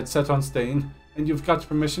 You're dead set on staying, and you've got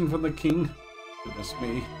permission from the king? Goodness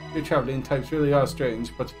me. Your traveling types really are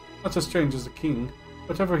strange, but not as strange as the king.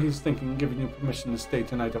 Whatever he's thinking, giving you permission to stay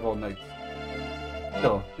tonight of all nights.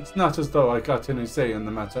 No, it's not as though I got any say in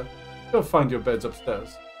the matter. You'll find your beds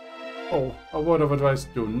upstairs. Oh, a word of advice,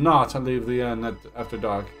 do not leave the inn after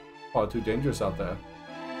dark. Far too dangerous out there.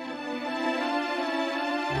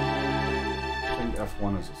 I think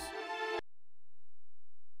F1 is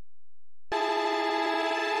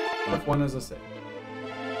F1 is a save.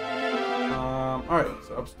 Alright,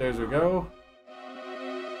 so upstairs we go.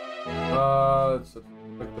 Let's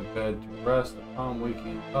put the bed to rest upon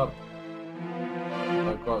waking up.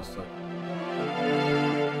 Across the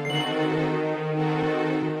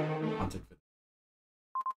haunted.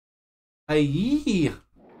 Aye.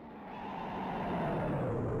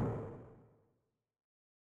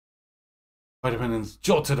 Vitamins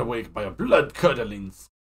jolted awake by a blood curdlings.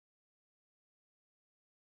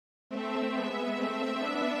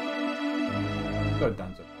 Good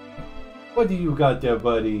dancer. What do you got there,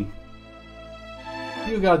 buddy?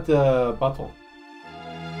 You got the bottle.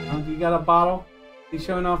 You got a bottle? You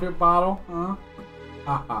showing off your bottle? Huh?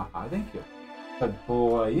 Ha ha ha, thank you. Good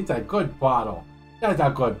boy. It's a good bottle. That's a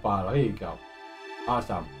good bottle. Here you go.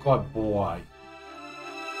 Awesome. Good boy.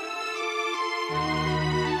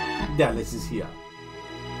 Dallas is here.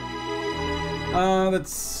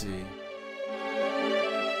 Let's see.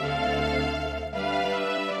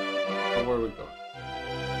 Oh, where are we going?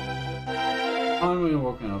 I'm really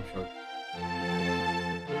walking up short.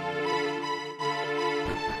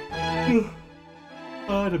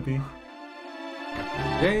 To be.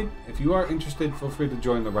 Jade, if you are interested, feel free to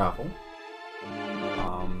join the raffle.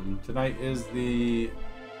 Tonight is the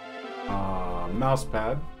mouse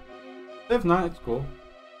pad. If not, it's cool.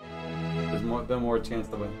 There's more chance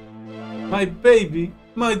to win. My baby,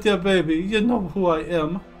 my dear baby, you know who I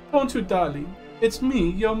am, don't you, darling? It's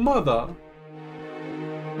me, your mother.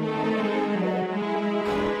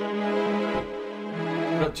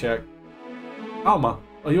 Gut check. Alma,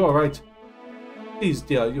 are you alright? Please,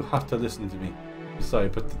 dear, you have to listen to me. I'm sorry,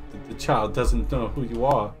 but the child doesn't know who you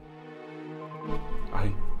are.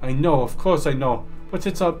 I know, of course I know, but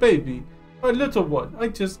it's our baby, our little one. I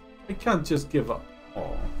can't just give up.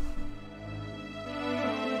 Aww.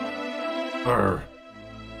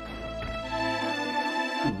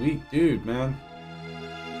 Weak dude, man.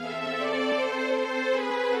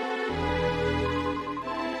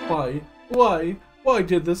 Why Why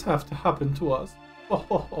did this have to happen to us?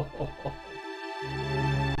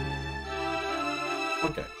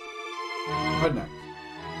 Okay. What next?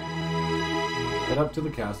 Head up to the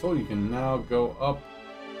castle. You can now go up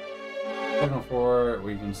second floor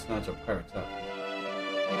where you can snatch a pirate's apple.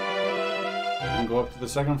 You can go up to the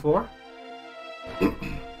second floor. Did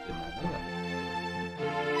not know that.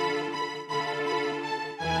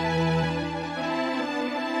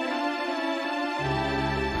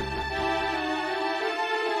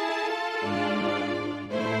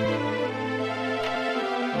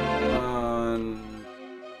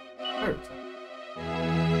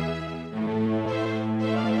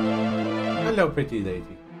 Hello, pretty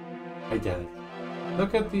lady. I did.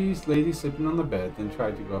 Look at these ladies sleeping on the bed, then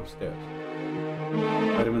try to go upstairs.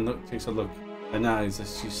 Vitamin takes a look and eyes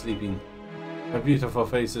as she's sleeping. Her beautiful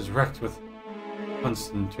face is wrecked with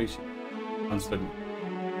consternation.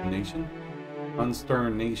 Consternation?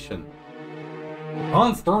 Consternation.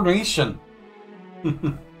 Consternation! What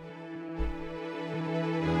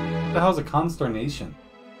the hell's a consternation?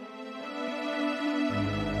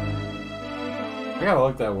 I gotta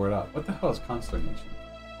look that word up. What the hell is consternation?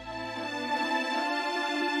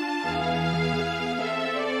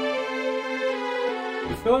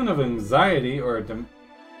 The feeling of anxiety or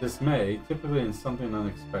dismay, typically in something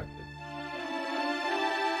unexpected.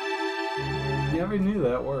 Never knew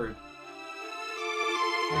that word.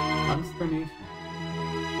 Consternation.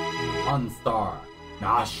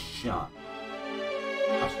 Consternation.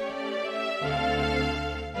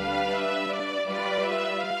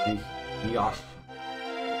 Yosh.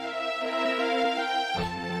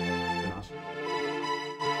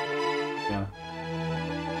 Yeah.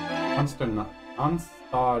 Consternation. I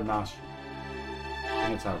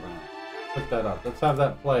think it's how it pronounced. Look that up. Let's have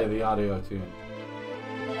that play, the audio tune.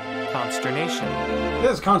 Consternation. It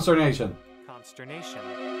is consternation. Consternation.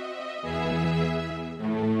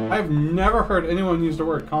 I've never heard anyone use the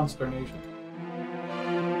word consternation.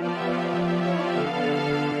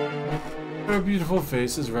 Her beautiful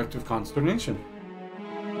face is wrecked with consternation.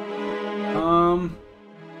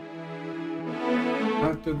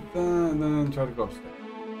 After that, then try to go upstairs.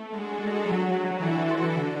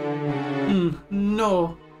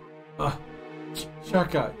 No.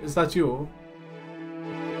 Shark Eye, is that you?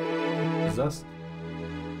 Possessed?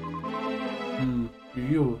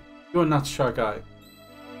 You're not Shark Eye.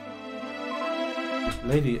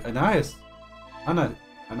 Lady Anais. Anna.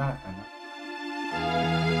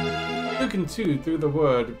 Looking through the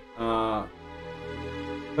word,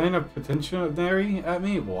 plenipotentiary at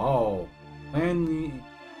me? Wow.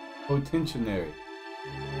 Plenipotentiary.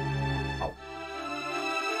 Wow.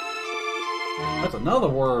 That's another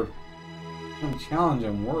word. Some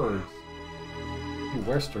challenging words. You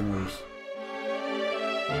Westerners.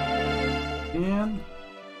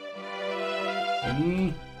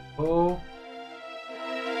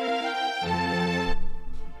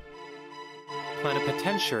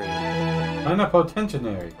 Plenipotentiary. Plenipotentiary.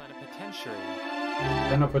 Plenipotentiary.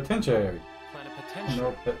 Plenipotentiary.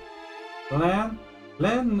 Plenipotentiary.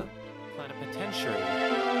 Plenipotentiary. Plenipotentiary.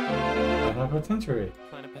 Plenipotentiary.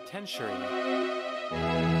 Plenipotentiary.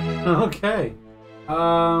 Okay.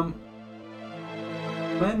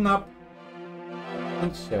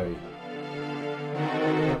 Plenipotentiary.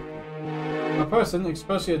 A person,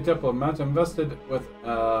 especially a diplomat, invested with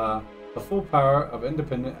the full power of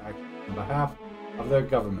independent action on behalf of their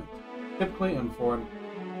government, typically in foreign.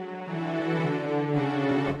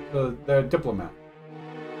 They're a diplomat.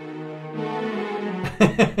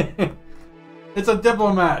 It's a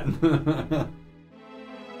diplomat.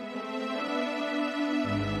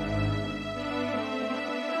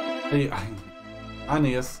 Hey,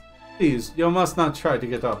 Aeneas, please, you must not try to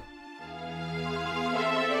get up.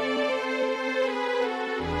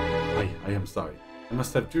 I am sorry. I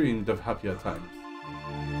must have dreamed of happier times.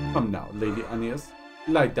 Come now, Lady Aeneas.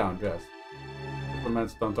 Lie down, rest.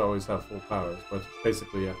 Diplomats don't always have full powers, but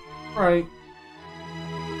basically, yeah. Alright.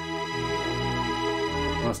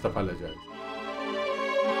 I must apologize.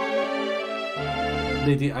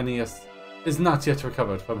 Lady Aeneas is not yet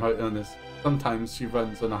recovered from her illness. Sometimes she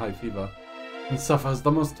runs on a high fever and suffers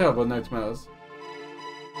the most terrible nightmares.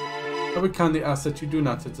 I would kindly ask that you do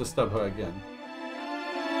not disturb her again.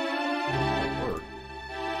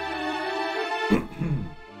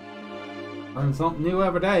 Learn something new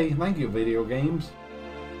every day. Thank you, video games.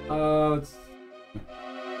 It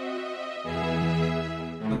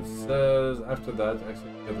says after that,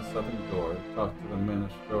 exit to the southern door. Talk to the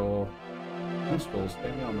minstrel. Minstrel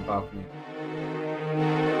standing on the balcony.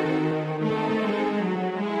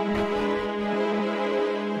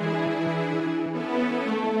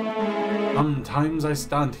 Sometimes I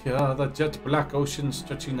stand here, the jet black ocean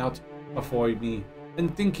stretching out before me,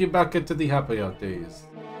 and thinking back into the happier days.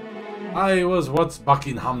 I was once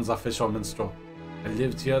Buckingham's official minstrel. I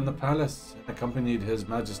lived here in the palace and accompanied His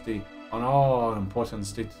Majesty on all important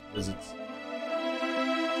state visits.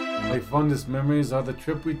 My fondest memories are the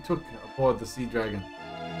trip we took aboard the Sea Dragon.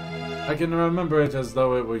 I can remember it as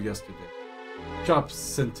though it were yesterday. Sharp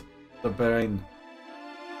scent the brine.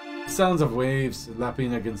 Sounds of waves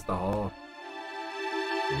lapping against the hull.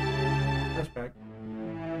 Flashback.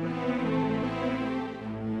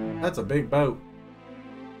 That's a big boat.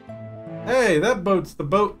 Hey, that boat's the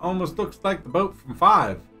boat. Almost looks like the boat from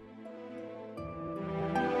 5.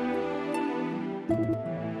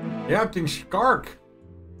 Captain Shark.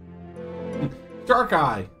 Shark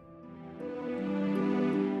Eye.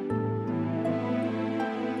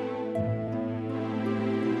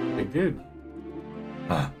 Hey, dude.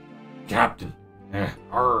 Captain.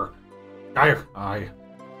 Aye.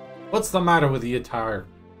 What's the matter with the attire?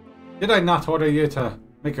 Did I not order you to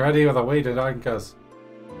make ready with a weighted anchors?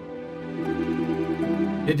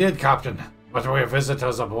 You did, Captain, but we're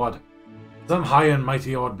visitors aboard. Some high and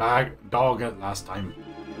mighty old dog at last time.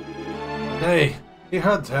 Hey, he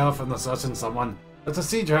heard tell from the certain someone that the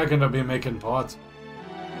Sea Dragon will be making port.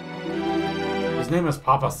 His name is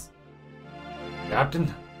Papas. Captain,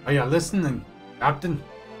 are you listening, Captain?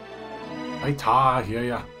 I hear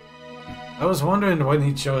ya. I was wondering when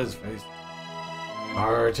he'd show his face.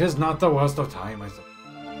 Or 'tis not the worst of time, I suppose.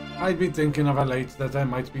 I'd be thinking of a late that I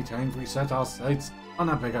might be time we set our sights on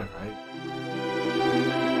a bigger ride.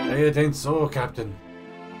 Hey, it ain't so, Captain.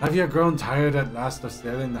 Have you grown tired at last of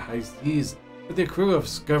sailing the high seas with your crew of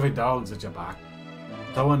scurvy dogs at your back,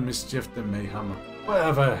 throwing mischief and mayhem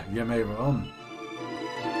wherever you may roam?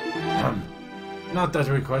 Not that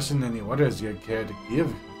we question any orders you'd care to give,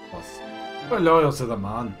 of course. We're loyal to the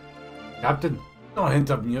man. Captain, no hint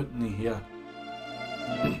of mutiny here.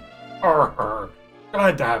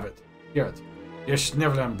 Glad to have it. Hear it. You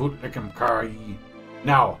sniveling bootlicking car ye.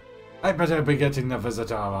 Now, I better be getting the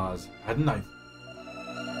visitor of ours, hadn't I?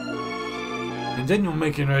 And then you're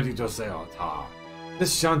making ready to sail, Tar.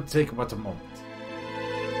 This shan't take but a moment.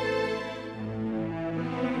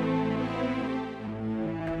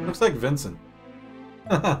 Looks like Vincent.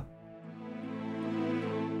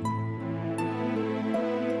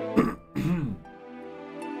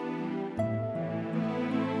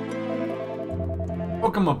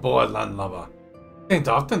 Welcome aboard, landlubber. Ain't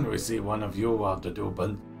often we see one of you well-to-do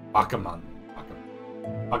Buckham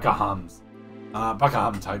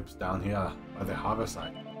types down here by the harbour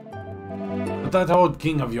side. But that old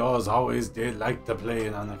king of yours always did like to play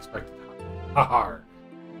an unexpected hand. Ha-ha.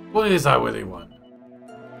 Please, I really one.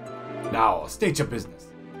 Now, state your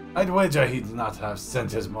business. I'd wager he'd not have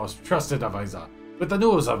sent his most trusted advisor with the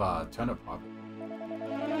news of a turnip harvest.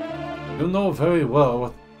 You know very well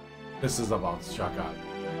what this is about, Shakai.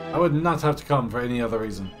 I would not have to come for any other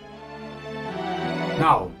reason.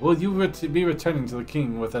 Now, will you be returning to the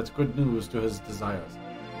king with that good news to his desires?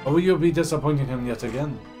 Or will you be disappointing him yet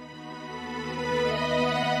again?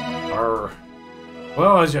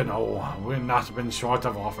 Well, as you know, we've not been short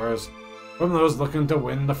of offers from those looking to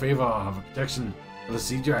win the favor of a protection for the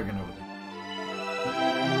Sea Dragon over there.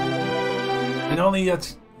 And only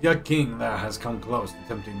yet your king there has come close to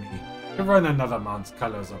tempting me to run another man's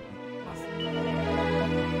colors up.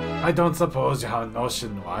 I don't suppose you have a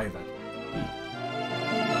notion why that.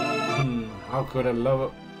 How could a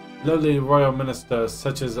lovely royal minister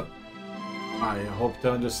such as I hope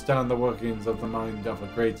to understand the workings of the mind of a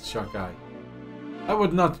great Shakai? I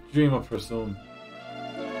would not dream of pursuing.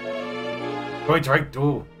 Quite right,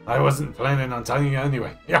 too. I wasn't planning on telling you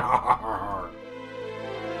anyway. I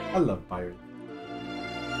love pirates.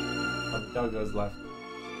 Doug goes left.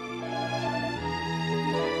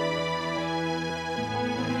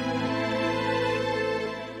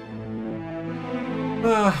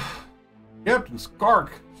 Captain Skark.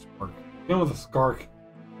 Deal with a Skark.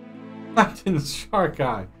 Captain Shark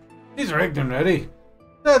Eye. He's rigged and ready.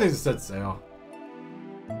 That is set sail.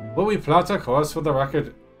 Will we plot a course for the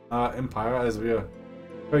record Empire as we are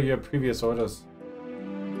per your previous orders?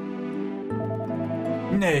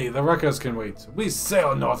 Nay, the wreckers can wait. We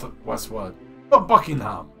sail northwestward for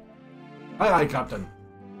Buckingham. Aye, aye, Captain.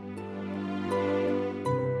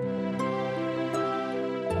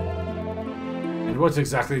 And what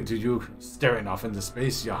exactly do you staring off into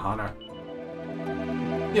space, your honor?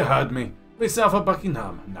 You heard me. We sail for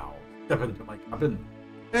Buckingham. Now, step into my cabin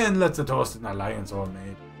and let the toast and alliance all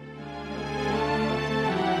made.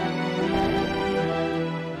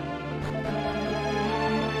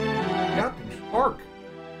 Captain Shark.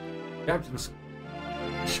 Captain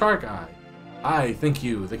Shark Eye. Aye, thank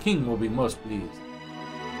you. The king will be most pleased.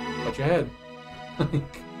 Watch your head.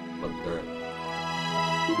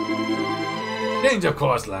 Danger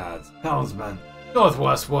course, lads. Helmsman.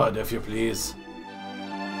 Northwestward, if you please.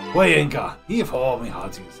 Way anchor. Heave ho, me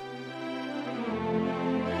hearties.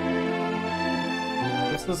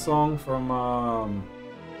 What's the song from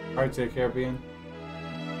Pirates of the Caribbean?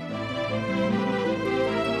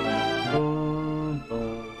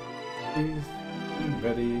 Please be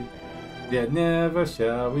ready. Yet never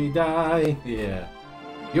shall we die. Yeah.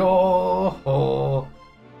 Yo ho,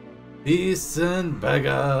 decent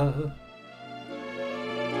beggar.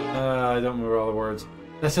 I don't remember all the words.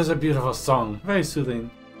 This is a beautiful song, very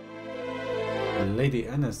soothing. Lady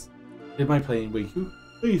Ennis, did my playing wake you?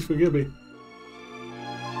 Please forgive me.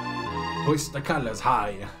 Hoist the colours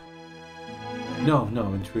high. No,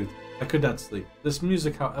 in truth, I could not sleep. This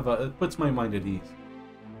music, however, it puts my mind at ease.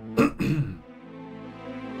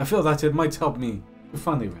 I feel that it might help me to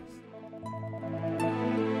finally rest.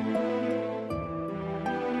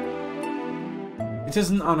 It is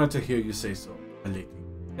an honor to hear you say so, my lady,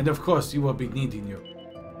 and of course you will be needing you.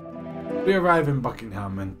 We arrive in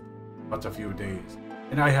Buckingham in but a few days,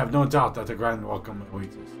 and I have no doubt that a grand welcome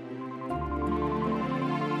awaits us.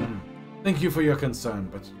 Thank you for your concern,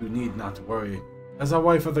 but you need not worry. As a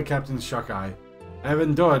wife of the Captain's Shark-Eye, I have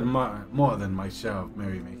endured more than my share of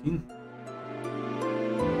merrymaking.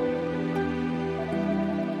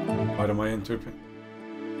 Pardon my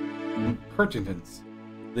impertinence,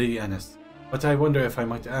 Lady Ennis, but I wonder if I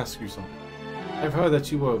might ask you something. I've heard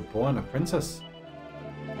that you were born a princess.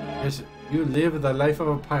 Yes, you live the life of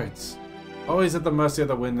a pirate, always at the mercy of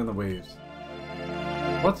the wind and the waves.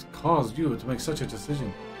 What caused you to make such a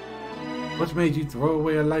decision? What made you throw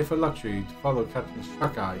away a life of luxury to follow Captain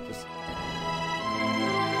Shark-Eye to sea?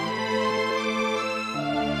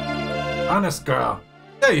 Honest girl,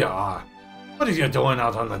 there you are. What are you doing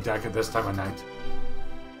out on the deck at this time of night?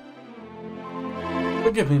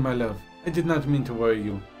 Forgive me, my love. I did not mean to worry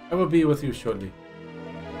you. I will be with you shortly.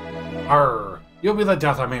 Arr! You'll be the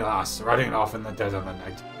death of me, lass, riding off in the dead of the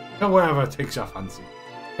night. To wherever takes your fancy.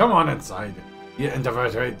 Come on inside, you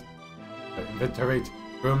inveterate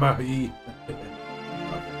rumor ye.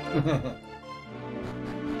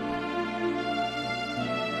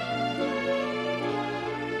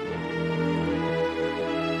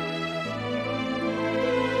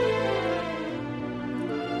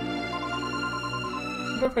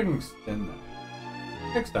 If I can extend that.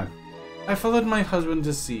 Next time. I followed my husband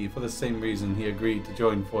to sea for the same reason he agreed to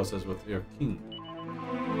join forces with your king.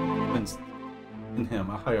 Hence, in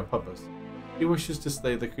him, a higher purpose. He wishes to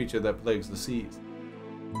slay the creature that plagues the seas.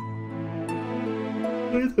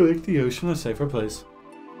 To make the ocean a safer place.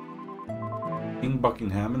 King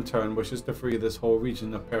Buckingham, in turn, wishes to free this whole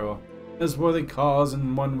region of peril. His worthy cause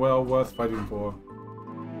and one well worth fighting for.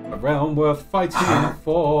 A realm worth fighting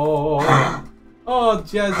for. Oh,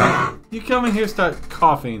 Jazzy, you come in here start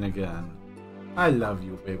coughing again. I love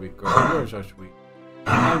you, baby girl. You're so sweet.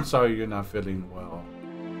 I'm sorry you're not feeling well.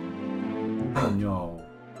 Oh no.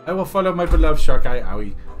 I will follow my beloved Shark-Eye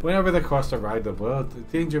Owie whenever they cross the ride the world. The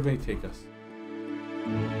danger may take us.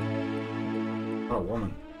 What a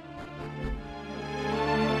woman.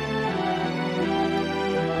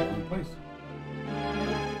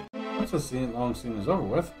 Once the long scene is over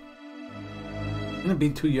with. It's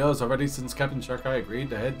been 2 years already since Captain Shark-Eye agreed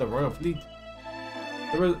to head the royal fleet.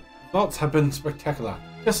 The results have been spectacular,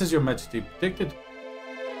 just as your majesty predicted.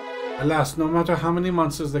 Alas, no matter how many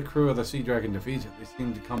monsters the crew of the Sea Dragon defeated, they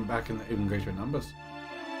seem to come back in even greater numbers.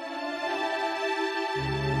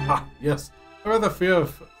 Ah, yes, a rather fear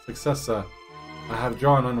of success I have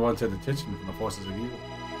drawn unwanted attention from the forces of evil.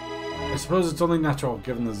 I suppose it's only natural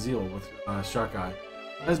given the zeal with Shark-Eye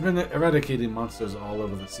has been eradicating monsters all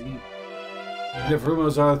over the sea. And if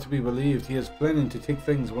rumors are to be believed, he is planning to take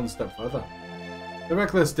things one step further. The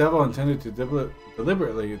reckless devil intended to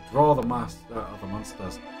deliberately draw the master of the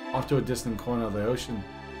monsters off to a distant corner of the ocean,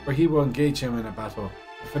 where he will engage him in a battle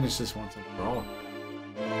to finish this once and for all.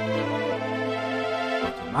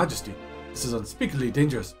 But Your Majesty, this is unspeakably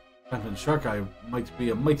dangerous. Captain Shark-Eye might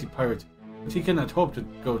be a mighty pirate, but he cannot hope to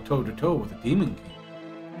go toe-to-toe with a demon king.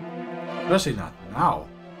 Especially not now.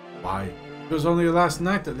 Why, it was only last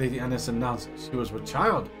night that Lady Ennis announced she was with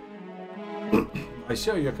child. I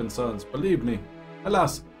share your concerns, believe me.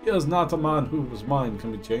 Alas, he is not a man whose mind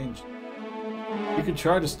can be changed. You could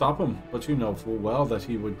try to stop him, but you know full well that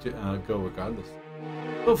he would go regardless.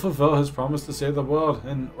 He'll fulfill his promise to save the world,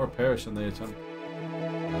 or perish in the attempt.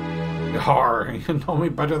 Yar, you know me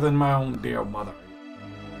better than my own dear mother.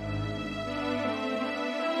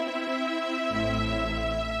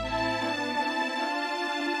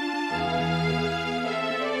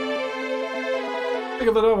 Think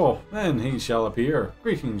of the devil, then he shall appear.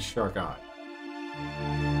 Greetings, Shark Eye.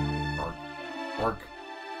 Bark, bark.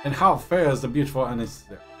 And how fair is the beautiful Anais?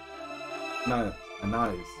 I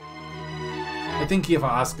think you have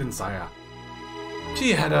asked Sire.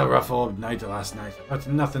 She had a rough old night last night, but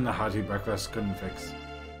nothing a hearty breakfast couldn't fix.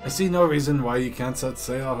 I see no reason why you can't set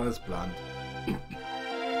sail as planned.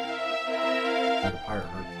 Like a pirate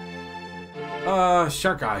hurt.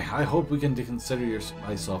 Shark Eye, I hope we can consider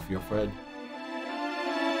myself your friend.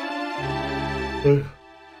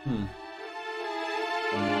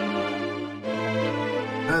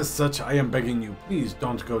 As such, I am begging you, please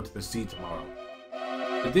don't go to the sea tomorrow.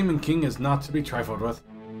 The Demon King is not to be trifled with,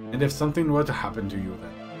 and if something were to happen to you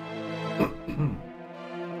then...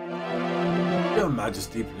 Your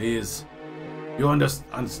Majesty, please. You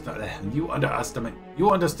understand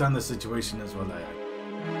the situation as well as I.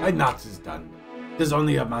 My knot is done. It is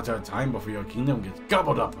only a matter of time before your kingdom gets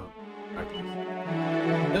gobbled up.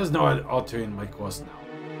 There's no altering my course now.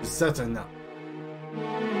 It's set and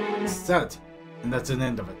that's an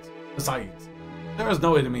end of it. Besides, there is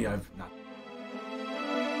no enemy I've not.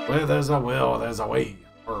 Where there's a will, there's a way.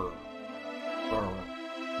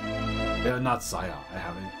 Fear not, sire. I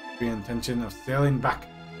have every intention of sailing back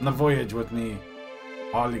on the voyage with me.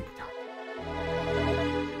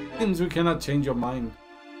 Seems we cannot change your mind.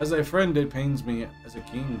 As a friend, it pains me. As a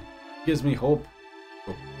king, it gives me hope.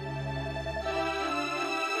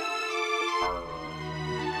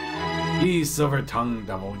 Ye silver-tongued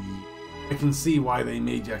devil, ye. I can see why they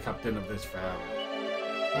made you captain of this fair.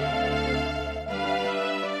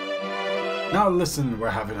 Now listen,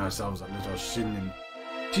 we're having ourselves a little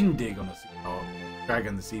shindig on the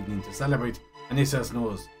dragon this evening to celebrate Anisa's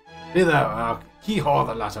nose. Be there, hee-haw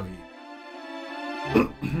the lot of ye.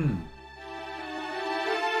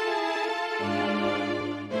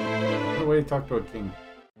 What a way to talk to a king.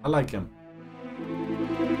 I like him.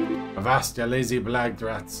 Avast, you lazy blagged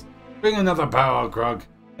rats. Bring another barrel, grog,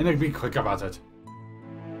 and be quick about it.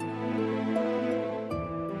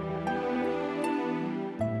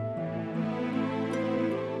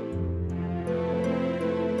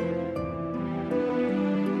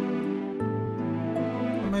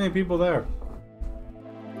 How many people there?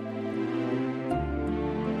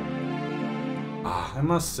 I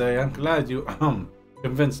must say, I'm glad you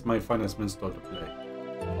convinced my finest minstrel to play.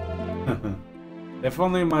 If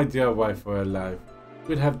only my dear wife were alive,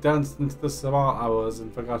 we'd have danced into the small hours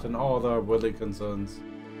and forgotten all their worldly concerns.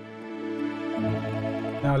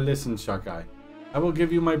 Now listen, Shark Eye. I will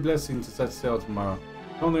give you my blessing to set sail tomorrow,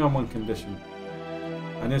 only on one condition.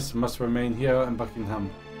 Anis must remain here in Buckingham.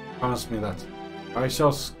 Promise me that. Or I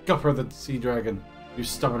shall scupper the sea dragon, you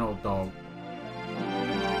stubborn old dog.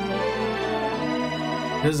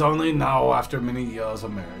 It is only now, after many years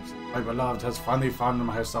of marriage, my beloved has finally found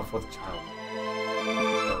herself with child.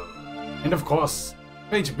 And of course,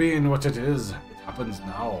 fate being what it is, it happens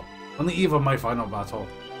now, on the eve of my final battle.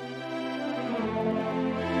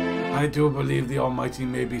 I do believe the Almighty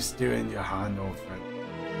may be steering your hand, old friend.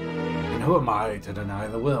 And who am I to deny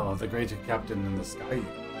the will of the great captain in the sky?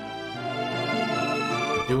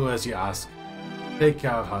 Do as you ask. Take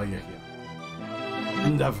care of how you're here.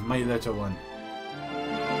 And of my little one.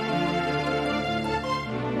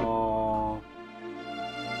 Aww.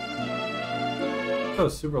 That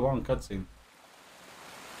was a super long cutscene.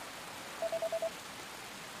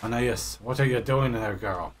 Anais, what are you doing there,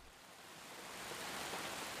 girl?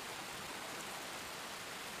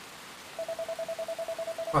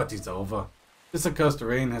 Party's over. This accursed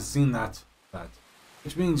rain has seen that.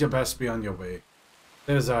 Which means you best be on your way.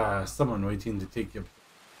 There's someone waiting to take you.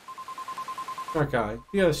 Shark Eye,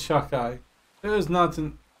 yes, Shark Eye. There is not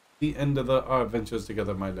the end of our adventures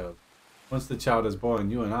together, my love. Once the child is born,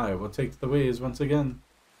 you and I will take to the waves once again.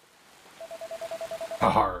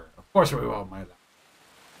 Arr, of course we will, my love.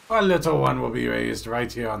 Our little one will be raised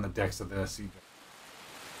right here on the decks of the sea.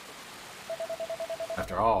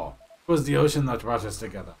 After all, it was the ocean that brought us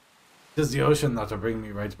together. It is the ocean that will bring me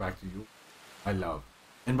right back to you, my love.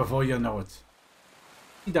 And before you know it,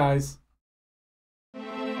 he dies.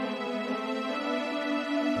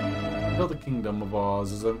 Until the kingdom of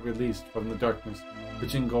Oz is released from the darkness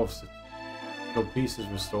which engulfs it, no peace is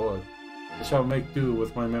restored. I shall make do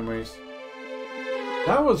with my memories.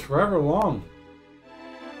 That was forever long.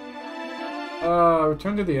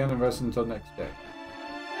 Return to the inn and rest until next day.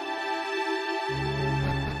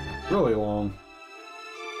 Really long.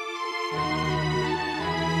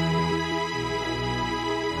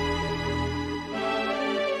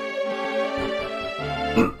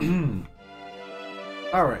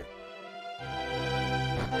 All right.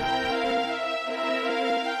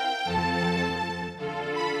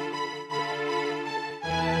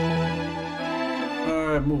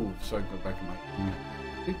 gotta move so I can go back to my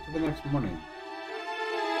sleep to the next morning.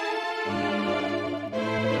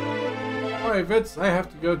 Alright, Vitz, I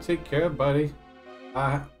have to go take care, buddy.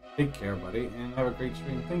 Take care, buddy, and have a great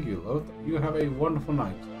stream. Thank you, Loth. You have a wonderful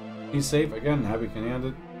night. Be safe. Again, happy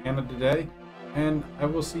Canada Day. And I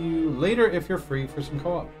will see you later if you're free for some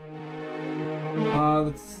co-op.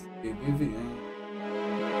 Let's see.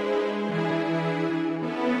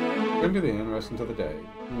 Going to the inn, rest until the day.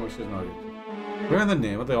 Where in the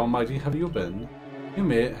name of the Almighty have you been? You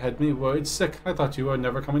had me worried sick. I thought you were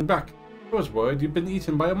never coming back. I was worried you'd been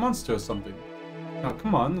eaten by a monster or something. Now,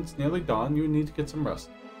 come on. It's nearly dawn. You need to get some rest.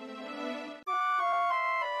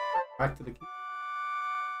 Back to the keep.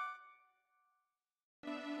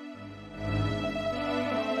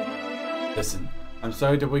 Listen, I'm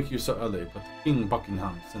sorry to wake you so early, but King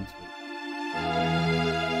Buckingham sent me.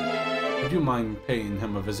 Would you mind paying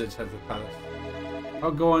him a visit at the palace? I'll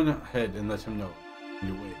go on ahead and let him know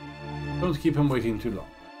you wait. Don't keep him waiting too long.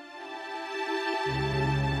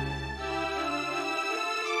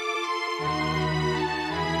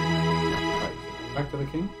 Alright, back to the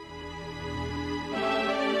king.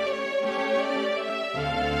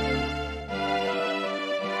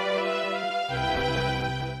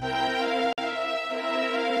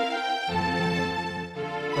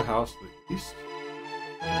 House to the east.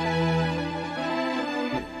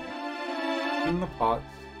 In the pots.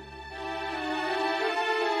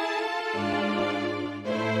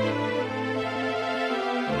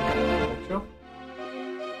 Show.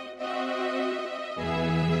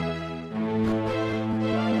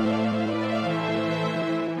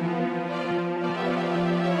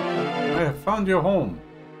 I have found your home.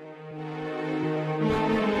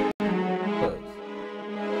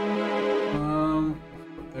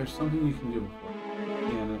 There's something you can do before.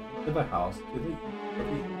 And to the house, to the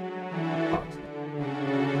box.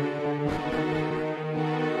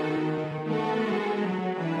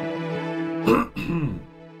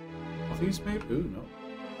 Northeast maybe? Ooh, no.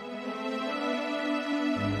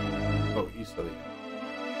 Oh, east of the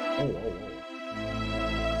Oh.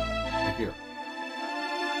 Right here.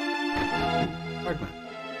 Fragment.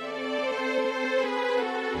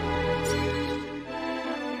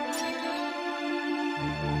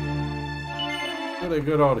 What a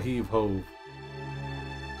good old heave-ho.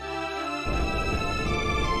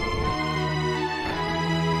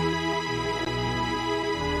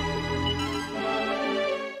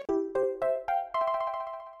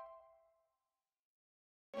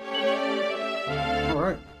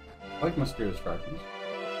 Alright. I like mysterious fragments.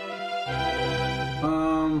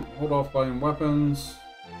 Hold off buying weapons.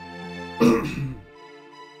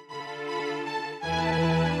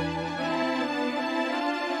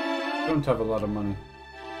 Don't have a lot of money.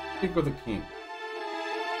 Speak with the king.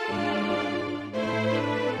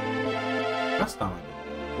 Last time I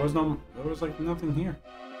did. There was like nothing here.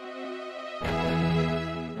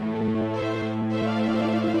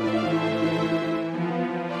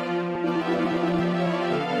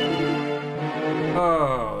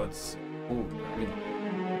 Oh, let's see. Oh,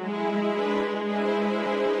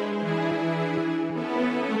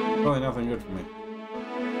 probably nothing good for me.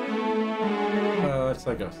 It's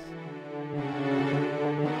like us.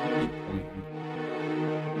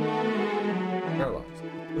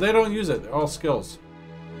 They don't use it. They're all skills.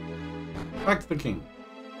 Back to the king.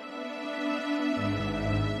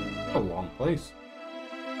 A long place.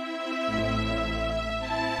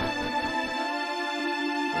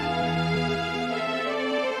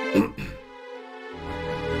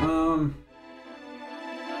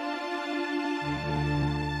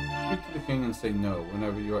 Speak to the king and say no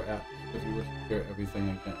whenever you are asked if you wish to hear everything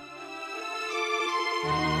again.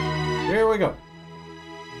 Here we go.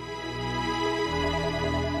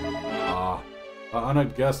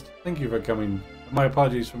 Honored guest, thank you for coming. My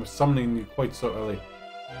apologies for summoning you quite so early.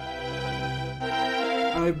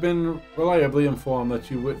 I've been reliably informed that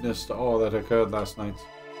you witnessed all that occurred last night.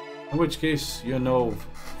 In which case, you know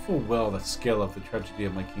full well the scale of the tragedy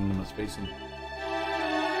of my kingdom is facing.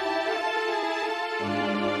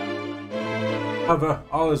 However,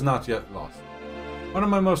 all is not yet lost. One of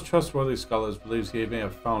my most trustworthy scholars believes he may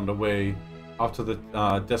have found a way out of the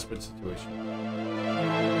desperate situation.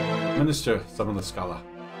 Minister, summon the scholar.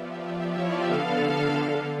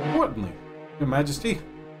 Importantly, Your Majesty,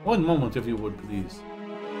 one moment if you would, please.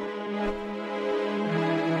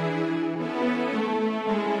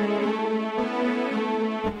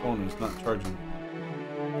 My phone is not charging.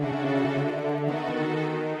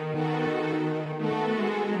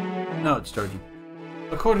 Now it's charging.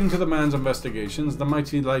 According to the man's investigations, the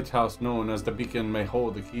mighty lighthouse known as the Beacon may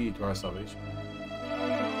hold the key to our salvation.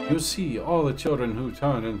 You see, all the children who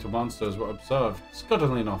turn into monsters were observed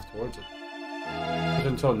scuttling off towards it. But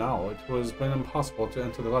until now, it has been impossible to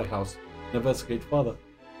enter the lighthouse and investigate further.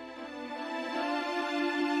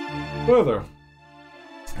 Further,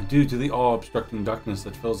 due to the all-obstructing darkness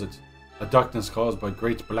that fills it, a darkness caused by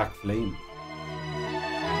great black flame.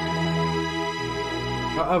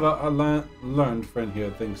 However, our learned friend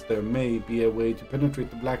here thinks there may be a way to penetrate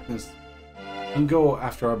the blackness and go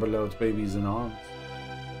after our beloved babies in arms.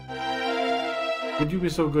 Would you be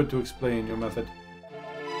so good to explain your method?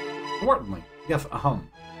 Certainly. Yes,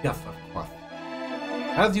 Yes, of course.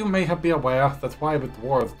 As you may have been aware, the tribe of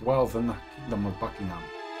dwarves dwells in the kingdom of Buckingham.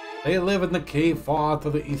 They live in the cave far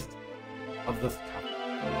to the east of this capital.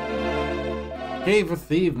 The cave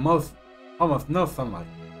receives almost no sunlight,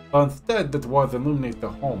 so instead the dwarves illuminate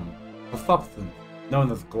their home with a substance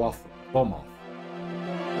known as glomoth.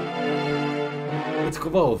 Which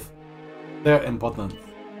glows there in abundance.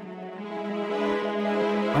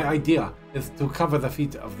 My idea is to cover the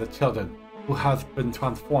feet of the children who has been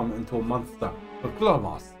transformed into a monster with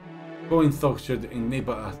glomoth. Doing so should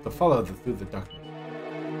enable us to follow through the darkness.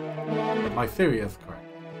 But my theory is correct.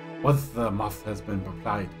 Once the moth has been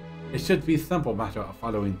applied, it should be a simple matter of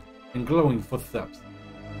following in glowing footsteps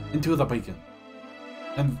into the beacon,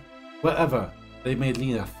 and wherever they may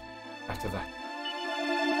lead us after that.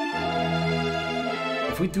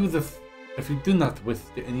 If we do not wish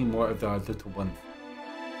any more of our little ones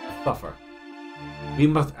to suffer, we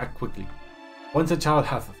must act quickly. Once a child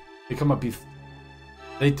has become a beast,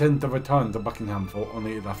 they tend to return to Buckingham for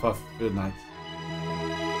only the first few nights.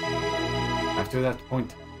 After that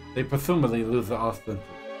point, they presumably lose the sense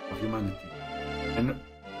of humanity, and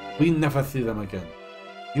we never see them again.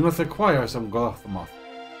 You must acquire some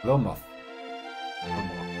glomoth, and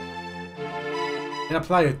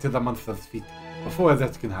apply it to the monster's feet before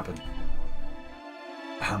that can happen.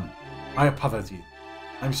 My apologies.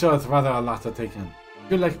 I'm sure it's rather a lot to take in.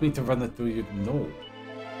 Would you like me to run it through you? No.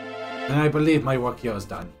 And I believe my work here is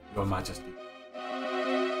done, Your Majesty.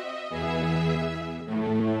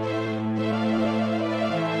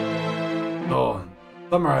 So,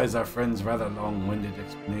 summarize our friend's rather long-winded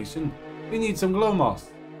explanation. We need some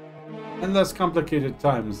glomoth. In less complicated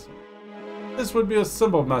times, this would be a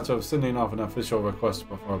simple matter of sending off an official request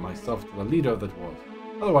before myself to the leader of the dwarves,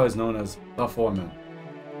 otherwise known as the foreman.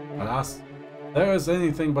 Alas, there is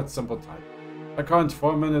anything but simple type. The current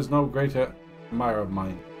foreman is no greater admirer of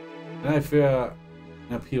mine, and I fear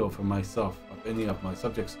an appeal from myself of any of my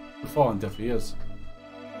subjects to fall on deaf ears.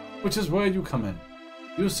 Which is where you come in.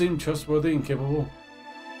 You seem trustworthy and capable,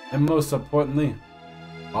 and most importantly,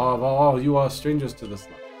 of all, you are strangers to this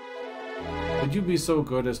life. Would you be so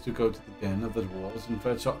good as to go to the den of the dwarves and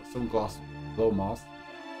fetch up some glomoth?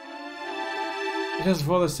 It is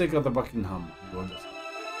for the sake of the Buckingham, you understand.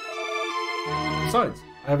 Besides,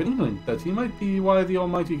 I have an inkling that he might be why the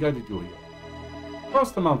Almighty guided you here.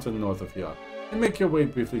 Cross the mountain north of here, and make your way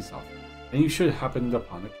briefly south, and you should happen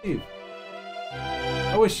upon a cave.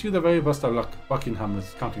 I wish you the very best of luck. Buckingham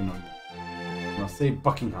is counting on you. And I'll say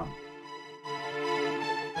Buckingham.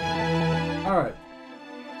 Alright.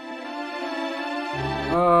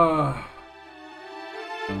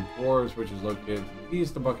 Dwarves, which is located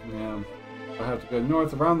east of Buckingham. I have to go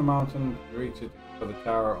north around the mountain to reach it for the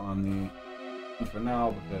tower on the for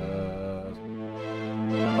now because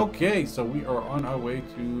okay, so we are on our way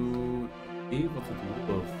to be able to do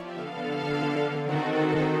both.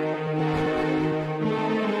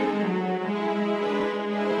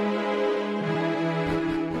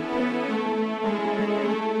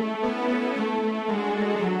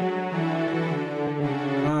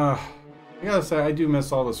 I gotta say, I do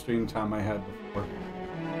miss all the stream time I had before.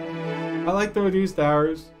 I like the reduced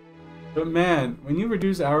hours, but man, when you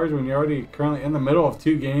reduce hours when you're already currently in the middle of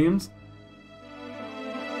 2 games.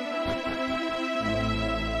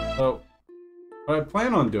 So, what I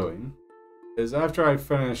plan on doing is after I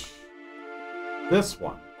finish this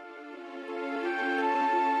one,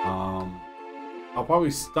 I'll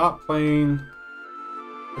probably stop playing.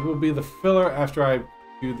 It will be the filler after I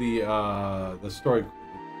do the story.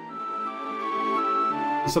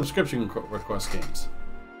 The subscription request games.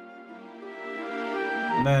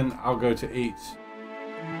 And then I'll go to 8.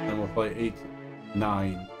 And we'll play 8,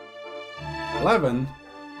 9, 11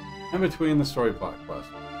 in between the story plot quest.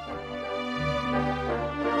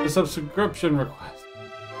 The subscription request.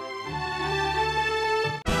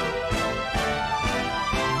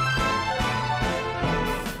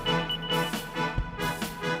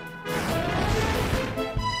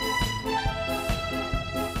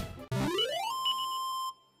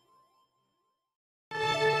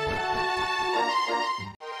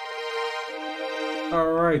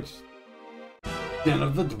 Alright. Den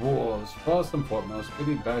of the Dwarves. First and foremost,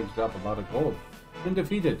 goodie bags drop a lot of gold. When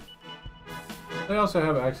defeated. They also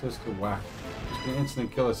have access to whack, which can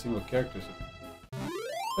instantly kill a single character.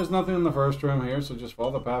 There's nothing in the first room here, so just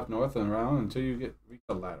follow the path north and around until you reach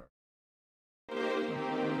the ladder.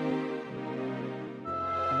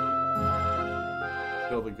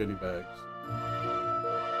 Kill the goodie bags.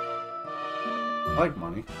 I like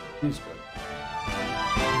money. He's good.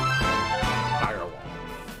 Firewall.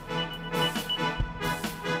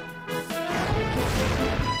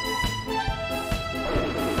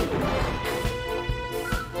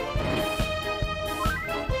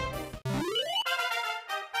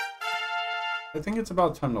 I think it's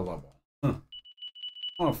about time to level. I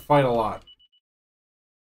want to fight a lot.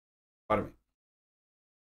 Pardon me.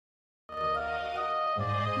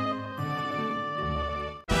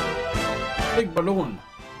 Big balloon.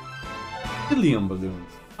 Helium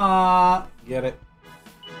balloons. Get it.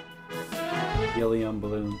 Helium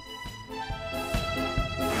balloons.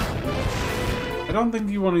 I don't think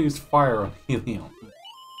you want to use fire on helium.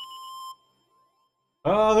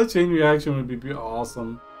 Oh, the chain reaction would be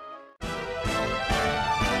awesome.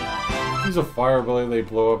 Use a fire belly, they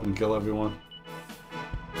blow up and kill everyone.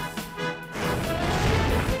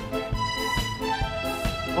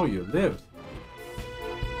 Oh, you lived.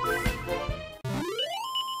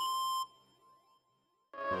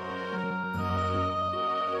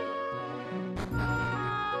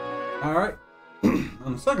 Alright.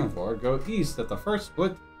 On the second floor, go east at the first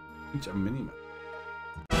split, reach a mini-map.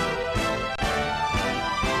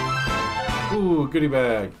 Ooh, goodie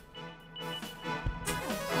bag.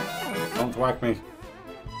 Don't whack me.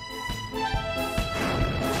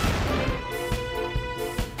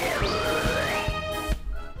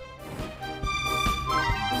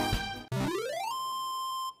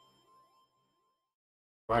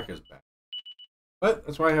 Whack is bad. But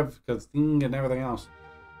that's why I have Thing and everything else.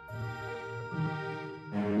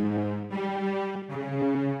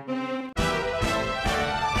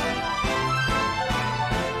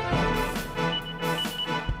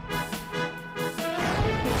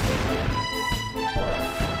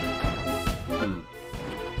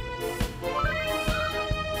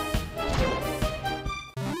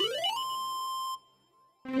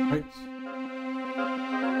 Right.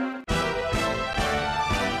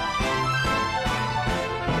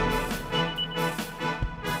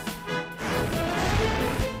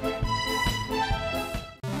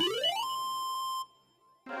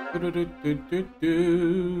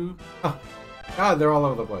 Oh, God, they're all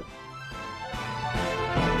over the place.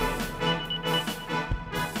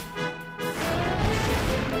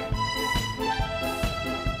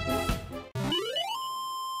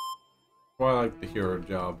 Well, I like the hero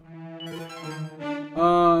job.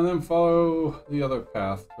 And then follow the other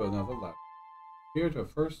path to another ladder. Here to a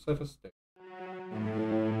first set of stairs.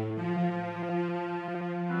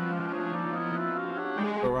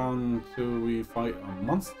 Around till we fight a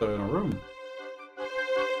monster in a room.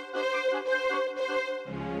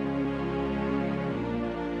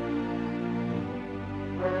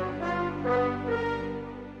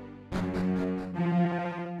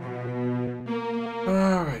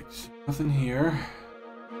 Alright, nothing here.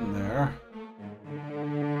 Nothing there.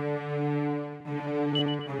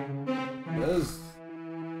 There's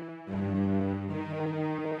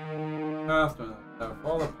path.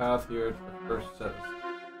 Follow the path here to the first set of stairs.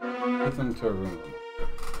 Get them to a room.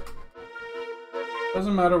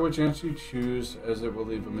 Doesn't matter which answer you choose, as it will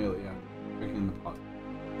leave immediately after breaking the pot.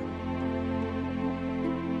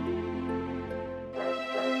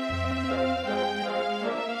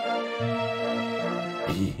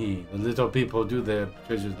 The little people do their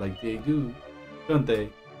treasures like they do, don't they?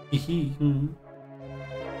 Who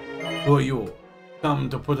are you? Come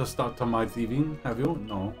to put a stop to my thieving, have you?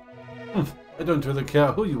 No. I don't really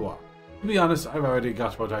care who you are. To be honest, I've already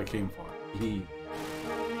got what I came for.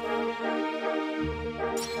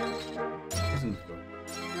 Isn't good.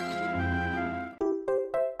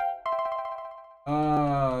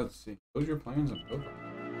 Let's see. Close your plans and build them.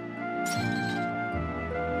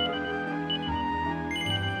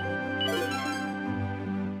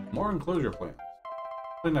 More enclosure plans.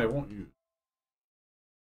 Something I won't use.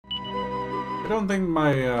 I don't think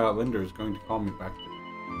my lender is going to call me back to it.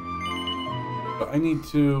 But I need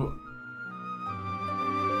to...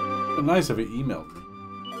 It's nice if he emailed me.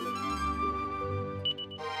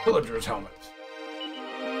 Villager's helmet.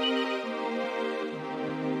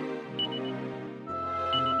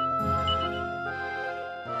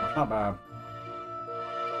 Not bad.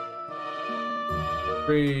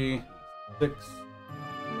 3, 6,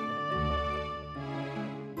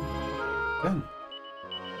 10.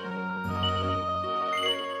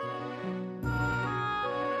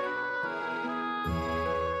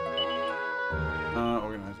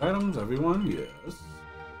 Congratulations, everyone. Yes.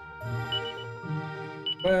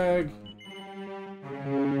 Bag.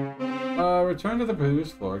 Return to the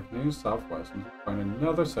previous floor. Continue southwest and find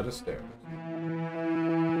another set of stairs.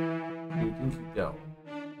 Dinky Dell.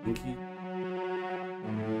 Dinky.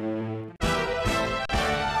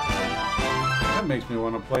 That makes me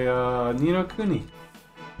want to play Nino Kuni.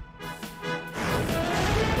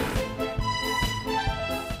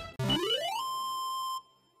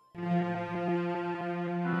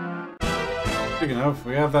 Speaking of,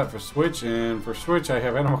 we have that for Switch, and for Switch I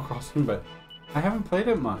have Animal Crossing, but I haven't played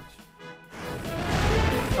it much.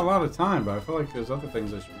 It's a lot of time, but I feel like there's other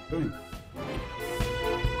things I should be doing.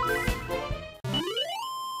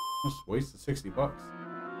 Just wasted 60 bucks.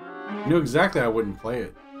 I knew exactly I wouldn't play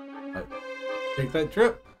it, but take that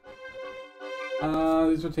trip.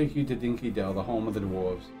 These will take you to Dinky Dell, the home of the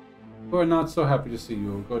dwarves, who are not so happy to see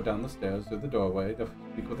you. Go down the stairs to the doorway to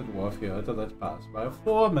speak with the dwarf here to let pass by a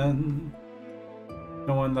foreman.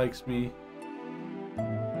 No one likes me.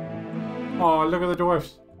 Oh, look at the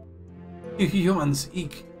dwarfs. You humans,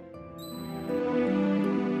 eek.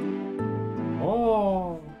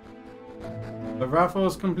 Oh. The raffle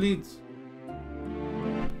is complete.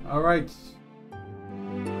 Alright. I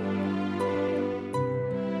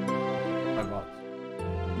bought.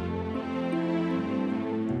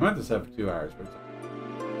 I might just have 2 hours for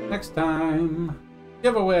it. Next time.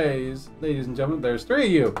 Giveaways. Ladies and gentlemen, there's 3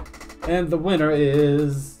 of you. And the winner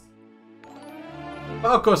is...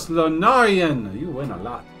 Valkos Lonarian! You win a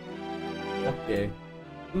lot. Okay.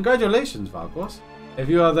 Congratulations, Valkos. If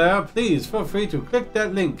you are there, please feel free to click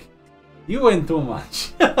that link. You win too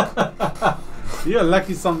much. You're a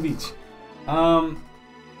lucky son beach. You're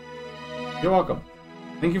welcome.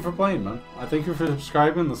 Thank you for playing, man. I thank you for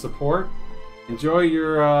subscribing, the support. Enjoy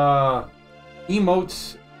your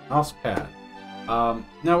emotes mouse pad.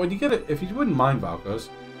 Now, when you get it, if you wouldn't mind, Valkos,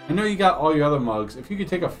 I know you got all your other mugs. If you could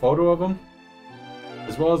take a photo of them,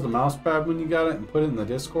 as well as the mouse pad when you got it, and put it in the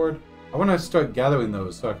Discord. I want to start gathering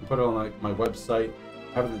those so I can put it on like my website,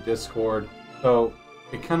 have it in the Discord. So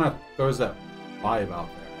it kind of throws that vibe out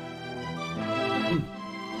there.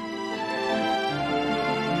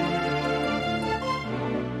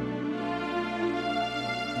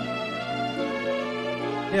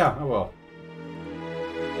 Yeah, I will.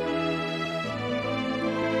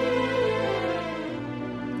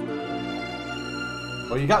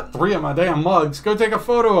 Well, you got 3 of my damn mugs. Go take a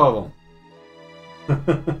photo of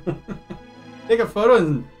them. Take a photo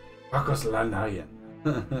and... Valkos Lonarian.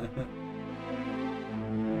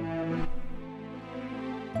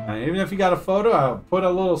 Even if you got a photo, I'll put a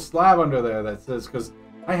little slab under there that says... Because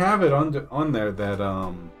I have it on there that...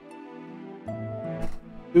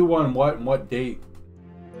 Who won what and what date.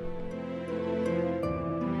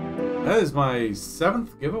 That is my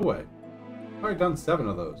 7th giveaway. I've already done 7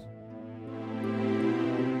 of those.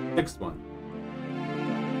 Next one.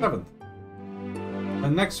 7th.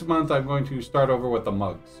 And next month I'm going to start over with the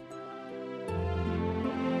mugs.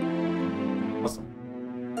 Awesome.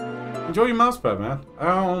 Enjoy your mousepad, man. I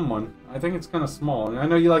don't own one. I think it's kind of small. And I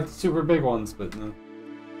know you like the super big ones, but...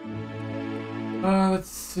 let's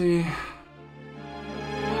see.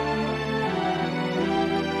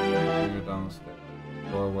 Bring it down the stairs.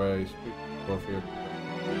 Doorway. Speak door fear.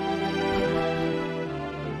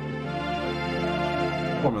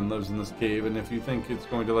 Woman lives in this cave, and if you think it's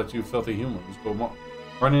going to let you filthy humans go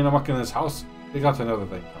running amok in this house, they got another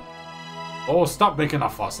thing coming. Oh, stop making a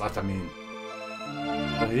fuss, that I mean.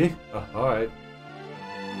 Hey? Alright.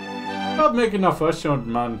 Stop making a fuss, young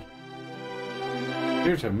man.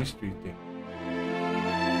 Here's a mystery thing.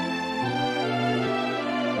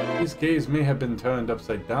 These caves may have been turned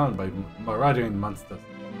upside down by marauding monsters,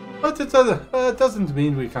 but it doesn't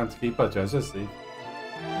mean we can't keep our treasures safe.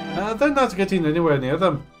 They're not getting anywhere near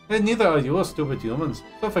them, and neither are you, stupid humans,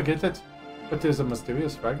 so forget it. But there's a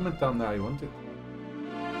mysterious fragment down there, I want it.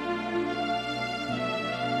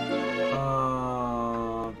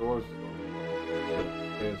 Doors.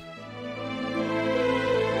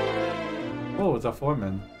 Oh, it's a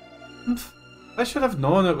foreman. I should have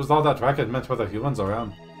known it was all that racket meant for the humans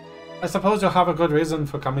around. I suppose you'll have a good reason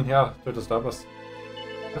for coming here to disturb us.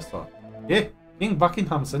 Yes, sir. Yeah, King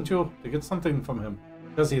Buckingham sent you to get something from him.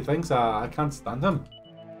 Because he thinks I can't stand him.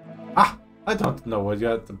 Ah, I don't know where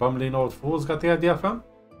the bumbling old fools got the idea from.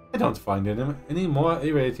 I don't find him any more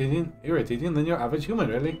irritating than your average human,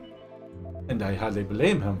 really. And I hardly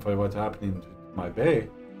blame him for what's happening to my bae.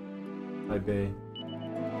 My bae.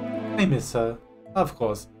 I miss her. Of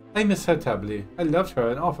course, I miss her terribly. I loved her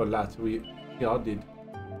an awful lot. We all did.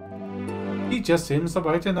 He just seems to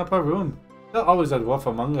brighten up her room. There's always a dwarf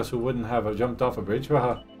among us who wouldn't have jumped off a bridge for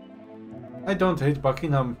her. I don't hate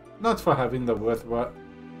Buckingham, not for having the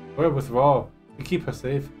wherewithal to keep her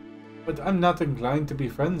safe, but I'm not inclined to be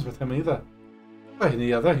friends with him either. Or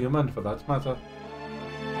any other human, for that matter.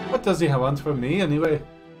 What does he want from me, anyway?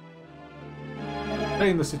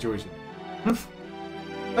 Explain the situation.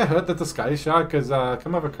 I heard that the Sky Shark has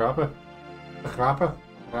come of a crapper. A crapper?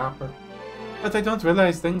 But I don't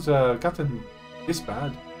realize things gotten this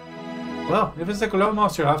bad. Well, if it's the glow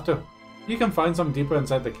moss you're after, you can find some deeper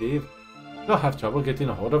inside the cave. You'll have trouble getting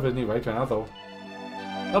a hold of any right now, though.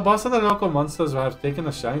 The boss of the local monsters will have taken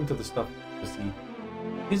a shine to the stuff, you see.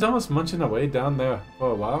 He's almost munching away down there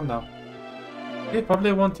for a while now. He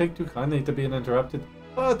probably won't take too kindly to being interrupted,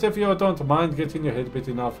 but if you don't mind getting your head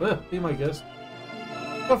bitten off, be my guest.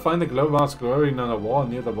 You'll find the glow moss glowing on a wall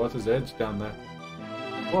near the water's edge down there.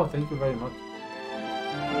 Oh, thank you very much.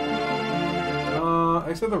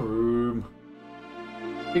 Exit the room.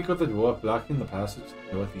 Speak with the dwarf blocking the passage to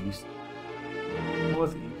the northeast.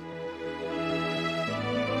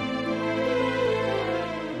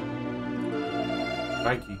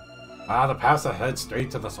 Crikey. The path ahead straight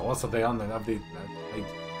to the source of the unlovely light.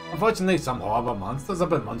 Unfortunately, some horrible monsters have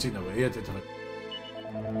been munching away at it.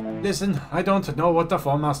 Listen, I don't know what the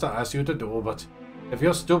Formaster asked you to do, but if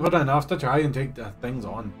you're stupid enough to try and take things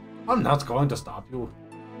on, I'm not going to stop you.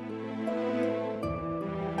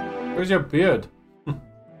 Where's your beard?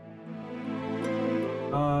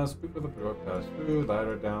 Speak with the door, pass through,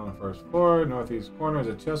 ladder down the first floor, northeast corner is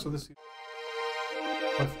a chest with a seat.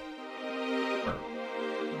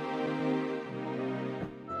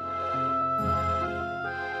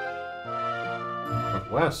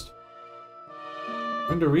 Northwest.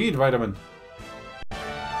 Learn to read, vitamin.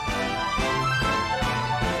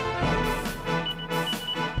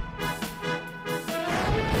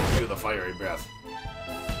 Feel the fiery breath.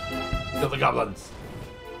 Kill the goblins.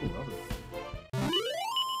 Ooh, lovely.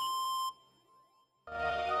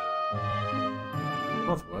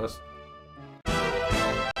 Northwest. Get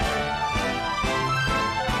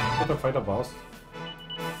to fight a boss.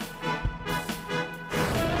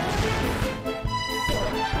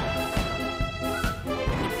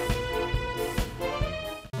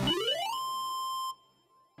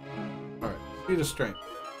 Alright, speed of strength.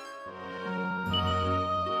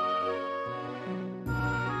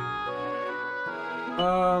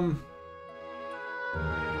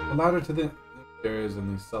 The ladder to the areas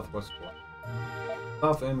in the southwest wall.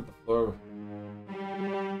 South end of the floor.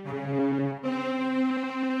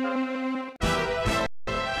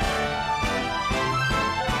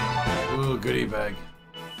 Ooh, goodie bag.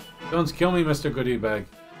 Don't kill me, Mr. Goodie Bag.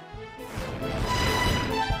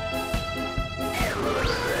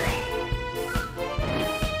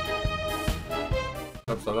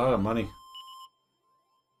 That's a lot of money.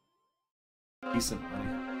 Decent money.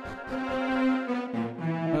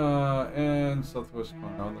 And southwest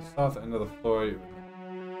corner. On the south end of the floor.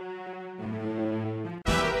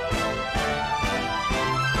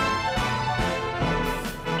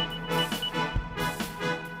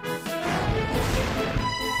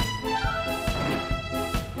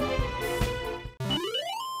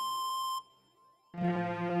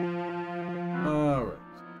 Alright.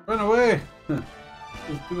 Run away! Those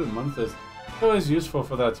stupid monsters. It's always useful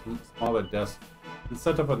for that smaller desk. And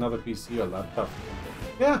set up another PC or laptop.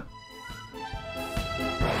 Yeah!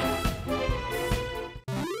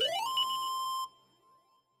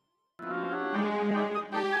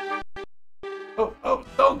 Oh,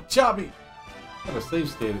 don't choppy! I have a save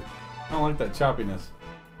state. I don't like that choppiness.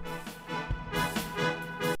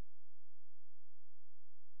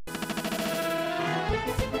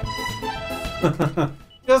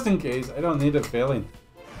 Just in case, I don't need it failing.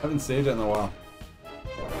 I haven't saved it in a while.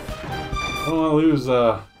 I don't want to lose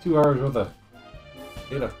 2 hours worth of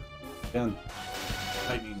data. Again,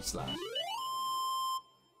 lightning slash.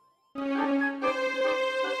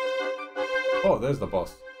 Oh, there's the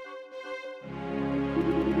boss.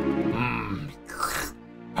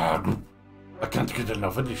 I can't get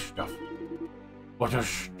enough of this stuff. What a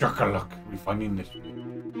struck of luck refining this.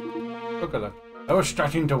 Struck of luck. I was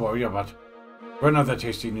starting to worry about one of the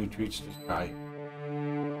tasty new treats to try.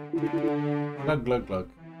 Glug glug glug.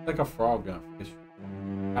 Like a frog and a fish.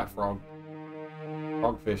 Cat frog.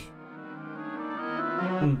 Frogfish.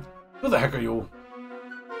 Who the heck are you?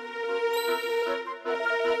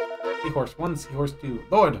 Seahorse 1, Seahorse 2.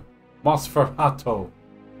 Lord! Nosferatu.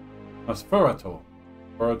 Nosferatu.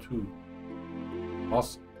 Nosferatu.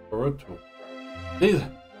 Nosferatu. These,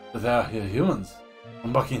 they're humans.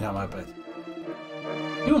 From Buckingham, I bet.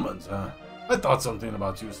 Humans, huh? I thought something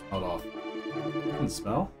about you smelled off. You can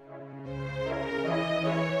smell?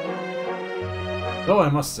 Though I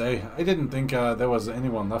must say, I didn't think there was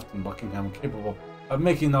anyone left in Buckingham capable of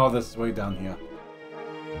making all this way down here.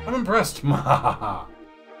 I'm impressed. To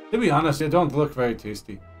be honest, they don't look very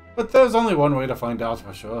tasty. But there's only one way to find out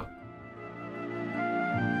for sure.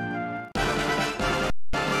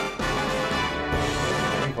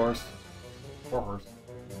 Horse. Poor horse.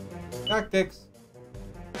 Tactics.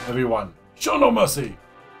 Everyone, show no mercy.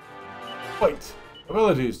 Fight.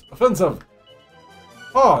 Abilities. Offensive.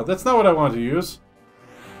 Oh, that's not what I wanted to use.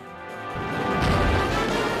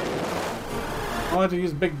 I wanted to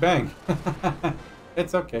use Big Bang.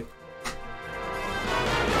 It's okay.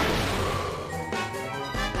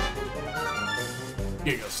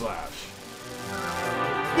 Giga Slash.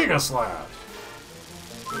 Giga Slash.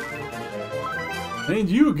 And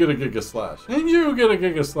you get a Giga Slash. And you get a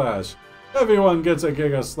Giga Slash. Everyone gets a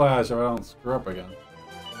Giga Slash if I don't screw up again.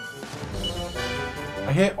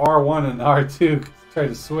 I hit R1 and R2 to try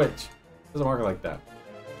to switch. It doesn't work like that.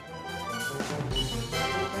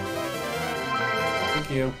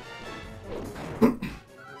 Thank you.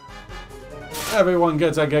 Everyone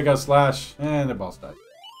gets a Giga Slash, and the boss dies.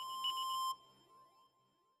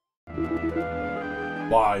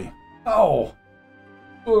 Why? Oh!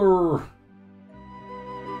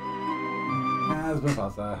 Has been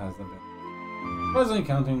pasta, hasn't been. Wasn't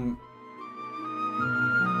counting.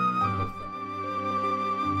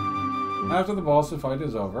 After the boss fight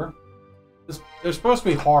is over, they're supposed to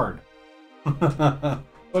be hard.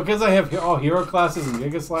 Because I have all hero classes and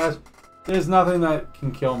Giga Slash, there's nothing that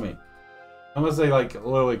can kill me. Unless they, like,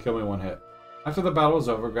 literally kill me one hit. After the battle is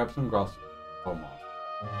over, grab some gross.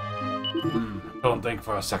 Don't think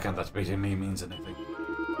for a second that beating me means anything.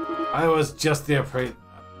 I was just the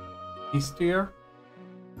tastier?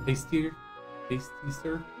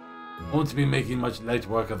 Won't be making much light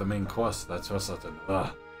work of the main course, that's for certain.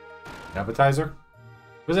 Appetizer?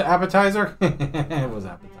 Was it appetizer? It was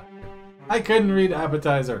appetizer. I couldn't read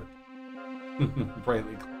appetizer.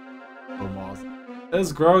 Brightly glow moss.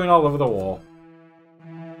 It's growing all over the wall.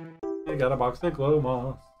 I got a box of glow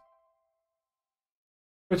moss.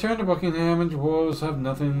 Return to Buckingham and woes have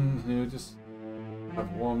nothing new, just have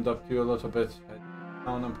warmed up to you a little bit.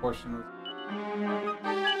 Town and portion of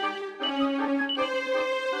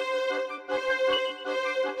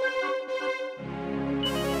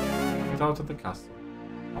out of the castle.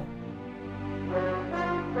 Oh.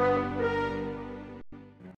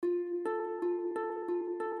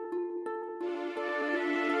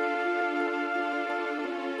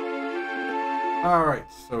 Alright,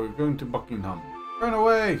 so we're going to Buckingham. Run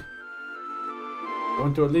away! I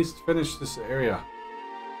want to at least finish this area.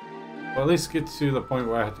 Or at least get to the point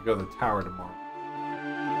where I have to go to the tower tomorrow.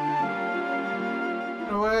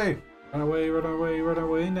 Run away! Run away, run away, run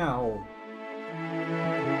away now!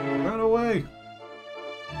 Run away!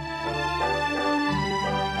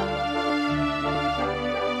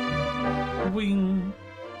 Wing!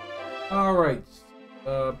 Alright.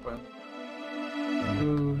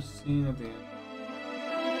 Scene at the end.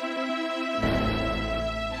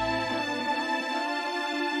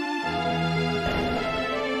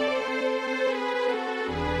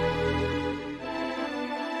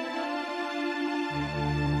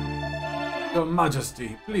 Your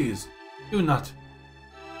Majesty, please, do not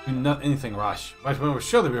anything rash. Right when we're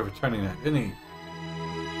sure that we're returning at any.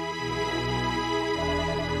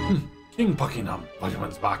 King Buckingham,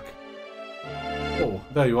 Buckingham's back. Oh,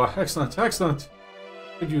 there you are. Excellent, excellent.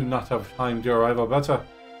 Could you not have timed your arrival better?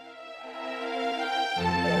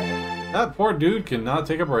 That poor dude cannot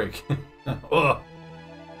take a break. Ugh.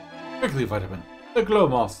 Quickly, Vitamin. The glow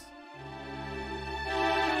moss.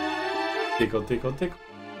 Tickle, tickle, tickle.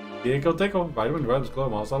 Tickle, tickle. Vitamin rubs glow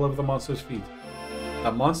moss all over the monster's feet.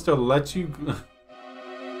 That monster lets you...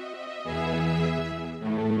 I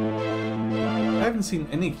haven't seen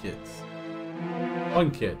any kids.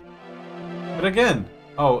 One kid. But again,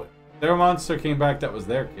 oh, their monster came back that was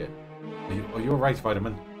their kid. Oh, you were right,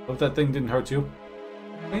 Vitamin. Hope that thing didn't hurt you.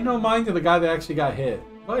 Ain't no mind to the guy that actually got hit.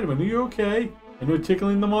 Vitamin, are you okay? I know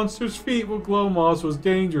tickling the monster's feet with glow moss was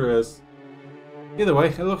dangerous. Either way,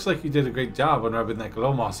 it looks like you did a great job on rubbing that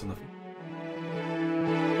glow moss in the feet.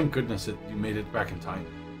 Thank goodness that you made it back in time.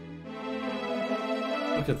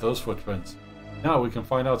 Look at those footprints. Now we can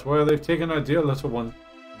find out where they've taken our dear little one.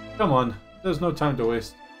 Come on, there's no time to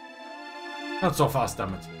waste. Not so fast,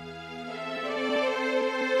 damn it.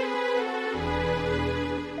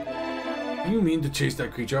 You mean to chase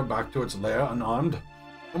that creature back to its lair unarmed?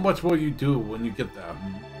 And what will you do when you get there?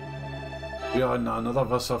 We are none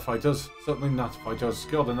of us are fighters. Certainly not fighters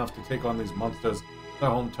skilled enough to take on these monsters. Their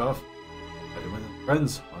home turf.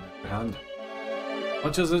 Friends, on the other hand.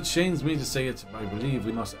 Much as it shames me to say it, I believe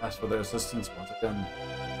we must ask for their assistance once again.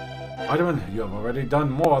 Vitamin, you have already done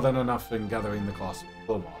more than enough in gathering the claws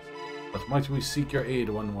boss. But might we seek your aid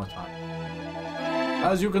one more time?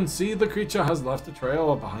 As you can see, the creature has left a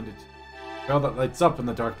trail behind it. A trail that lights up in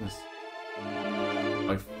the darkness.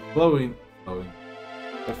 By following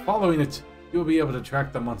it, you will be able to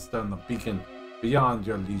track the monster and the beacon beyond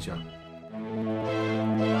your leisure.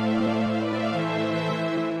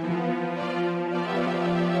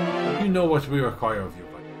 You know what we require of you,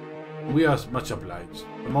 buddy. We are much obliged.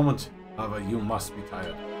 The moment, however, you must be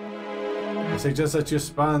tired. I suggest that you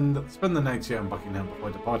spend the night here in Buckingham before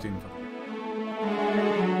departing for the week.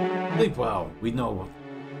 Sleep well. We know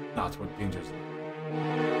not what dangers lie.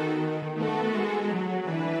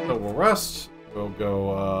 So we'll rest. We'll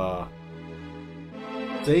go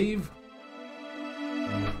save.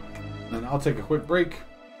 And I'll take a quick break.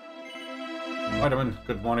 Vitamin,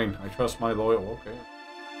 good morning. I trust my loyal. Okay.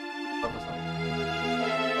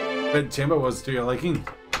 Bed chamber was to your liking.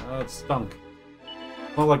 It stunk.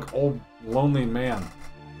 Smelled like old lonely man.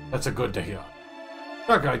 That's a good to hear.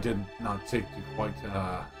 That guy did not take you quite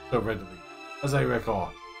so readily, as I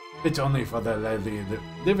recall. It's only for the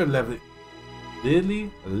livered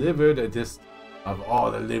of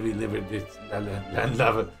all the livered land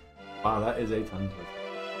lovers. Wow, that is a tongue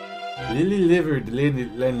twister. Lily-livered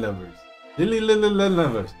land lovers. Lily-livered land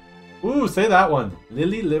lovers. Ooh, say that one.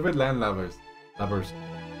 Lily-livered land lovers.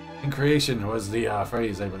 In creation was the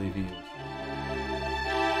phrase I believe he used.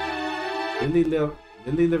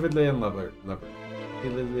 Lily-livered land lover.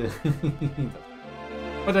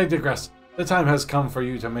 But I digress. The time has come for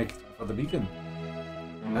you to make for the beacon.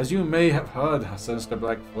 As you may have heard, since the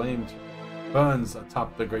black flame burns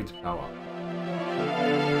atop the great tower.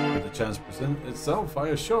 If the chance presents itself, I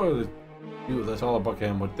assure you that all of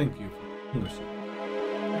Buckingham would thank you for ownership.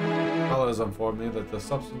 Paula has informed me that the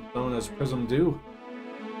substance known as Prism Dew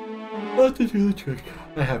ought to do the trick.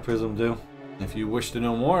 I have Prism Dew. If you wish to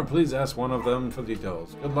know more, please ask one of them for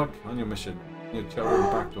details. Good luck on your mission. Your travel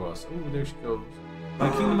back to us. Oh, there she goes. My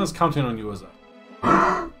kingdom is counting on you as a...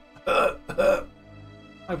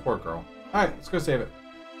 My poor girl. Alright, let's go save it.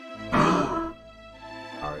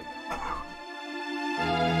 Alright.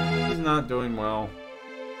 He's not doing well.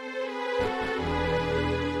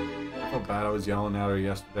 I felt bad I was yelling at her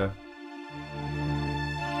yesterday.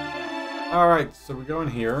 Alright, so we go in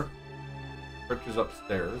here. Richard's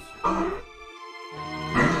upstairs.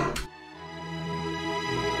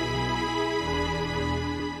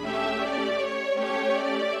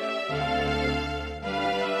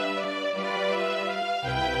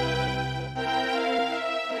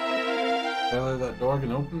 That door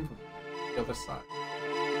can open from the other side.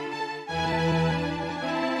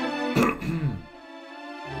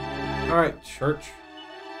 Alright, church.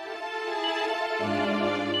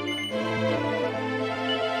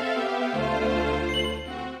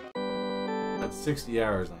 That's 60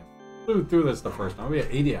 hours. I flew through this the first time. We had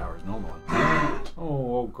 80 hours normally.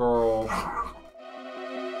 Oh, girl.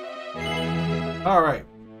 Alright.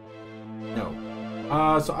 No.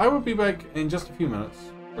 So I will be back in just a few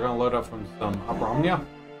minutes. We're gonna load up from some Opera Omnia,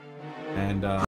 and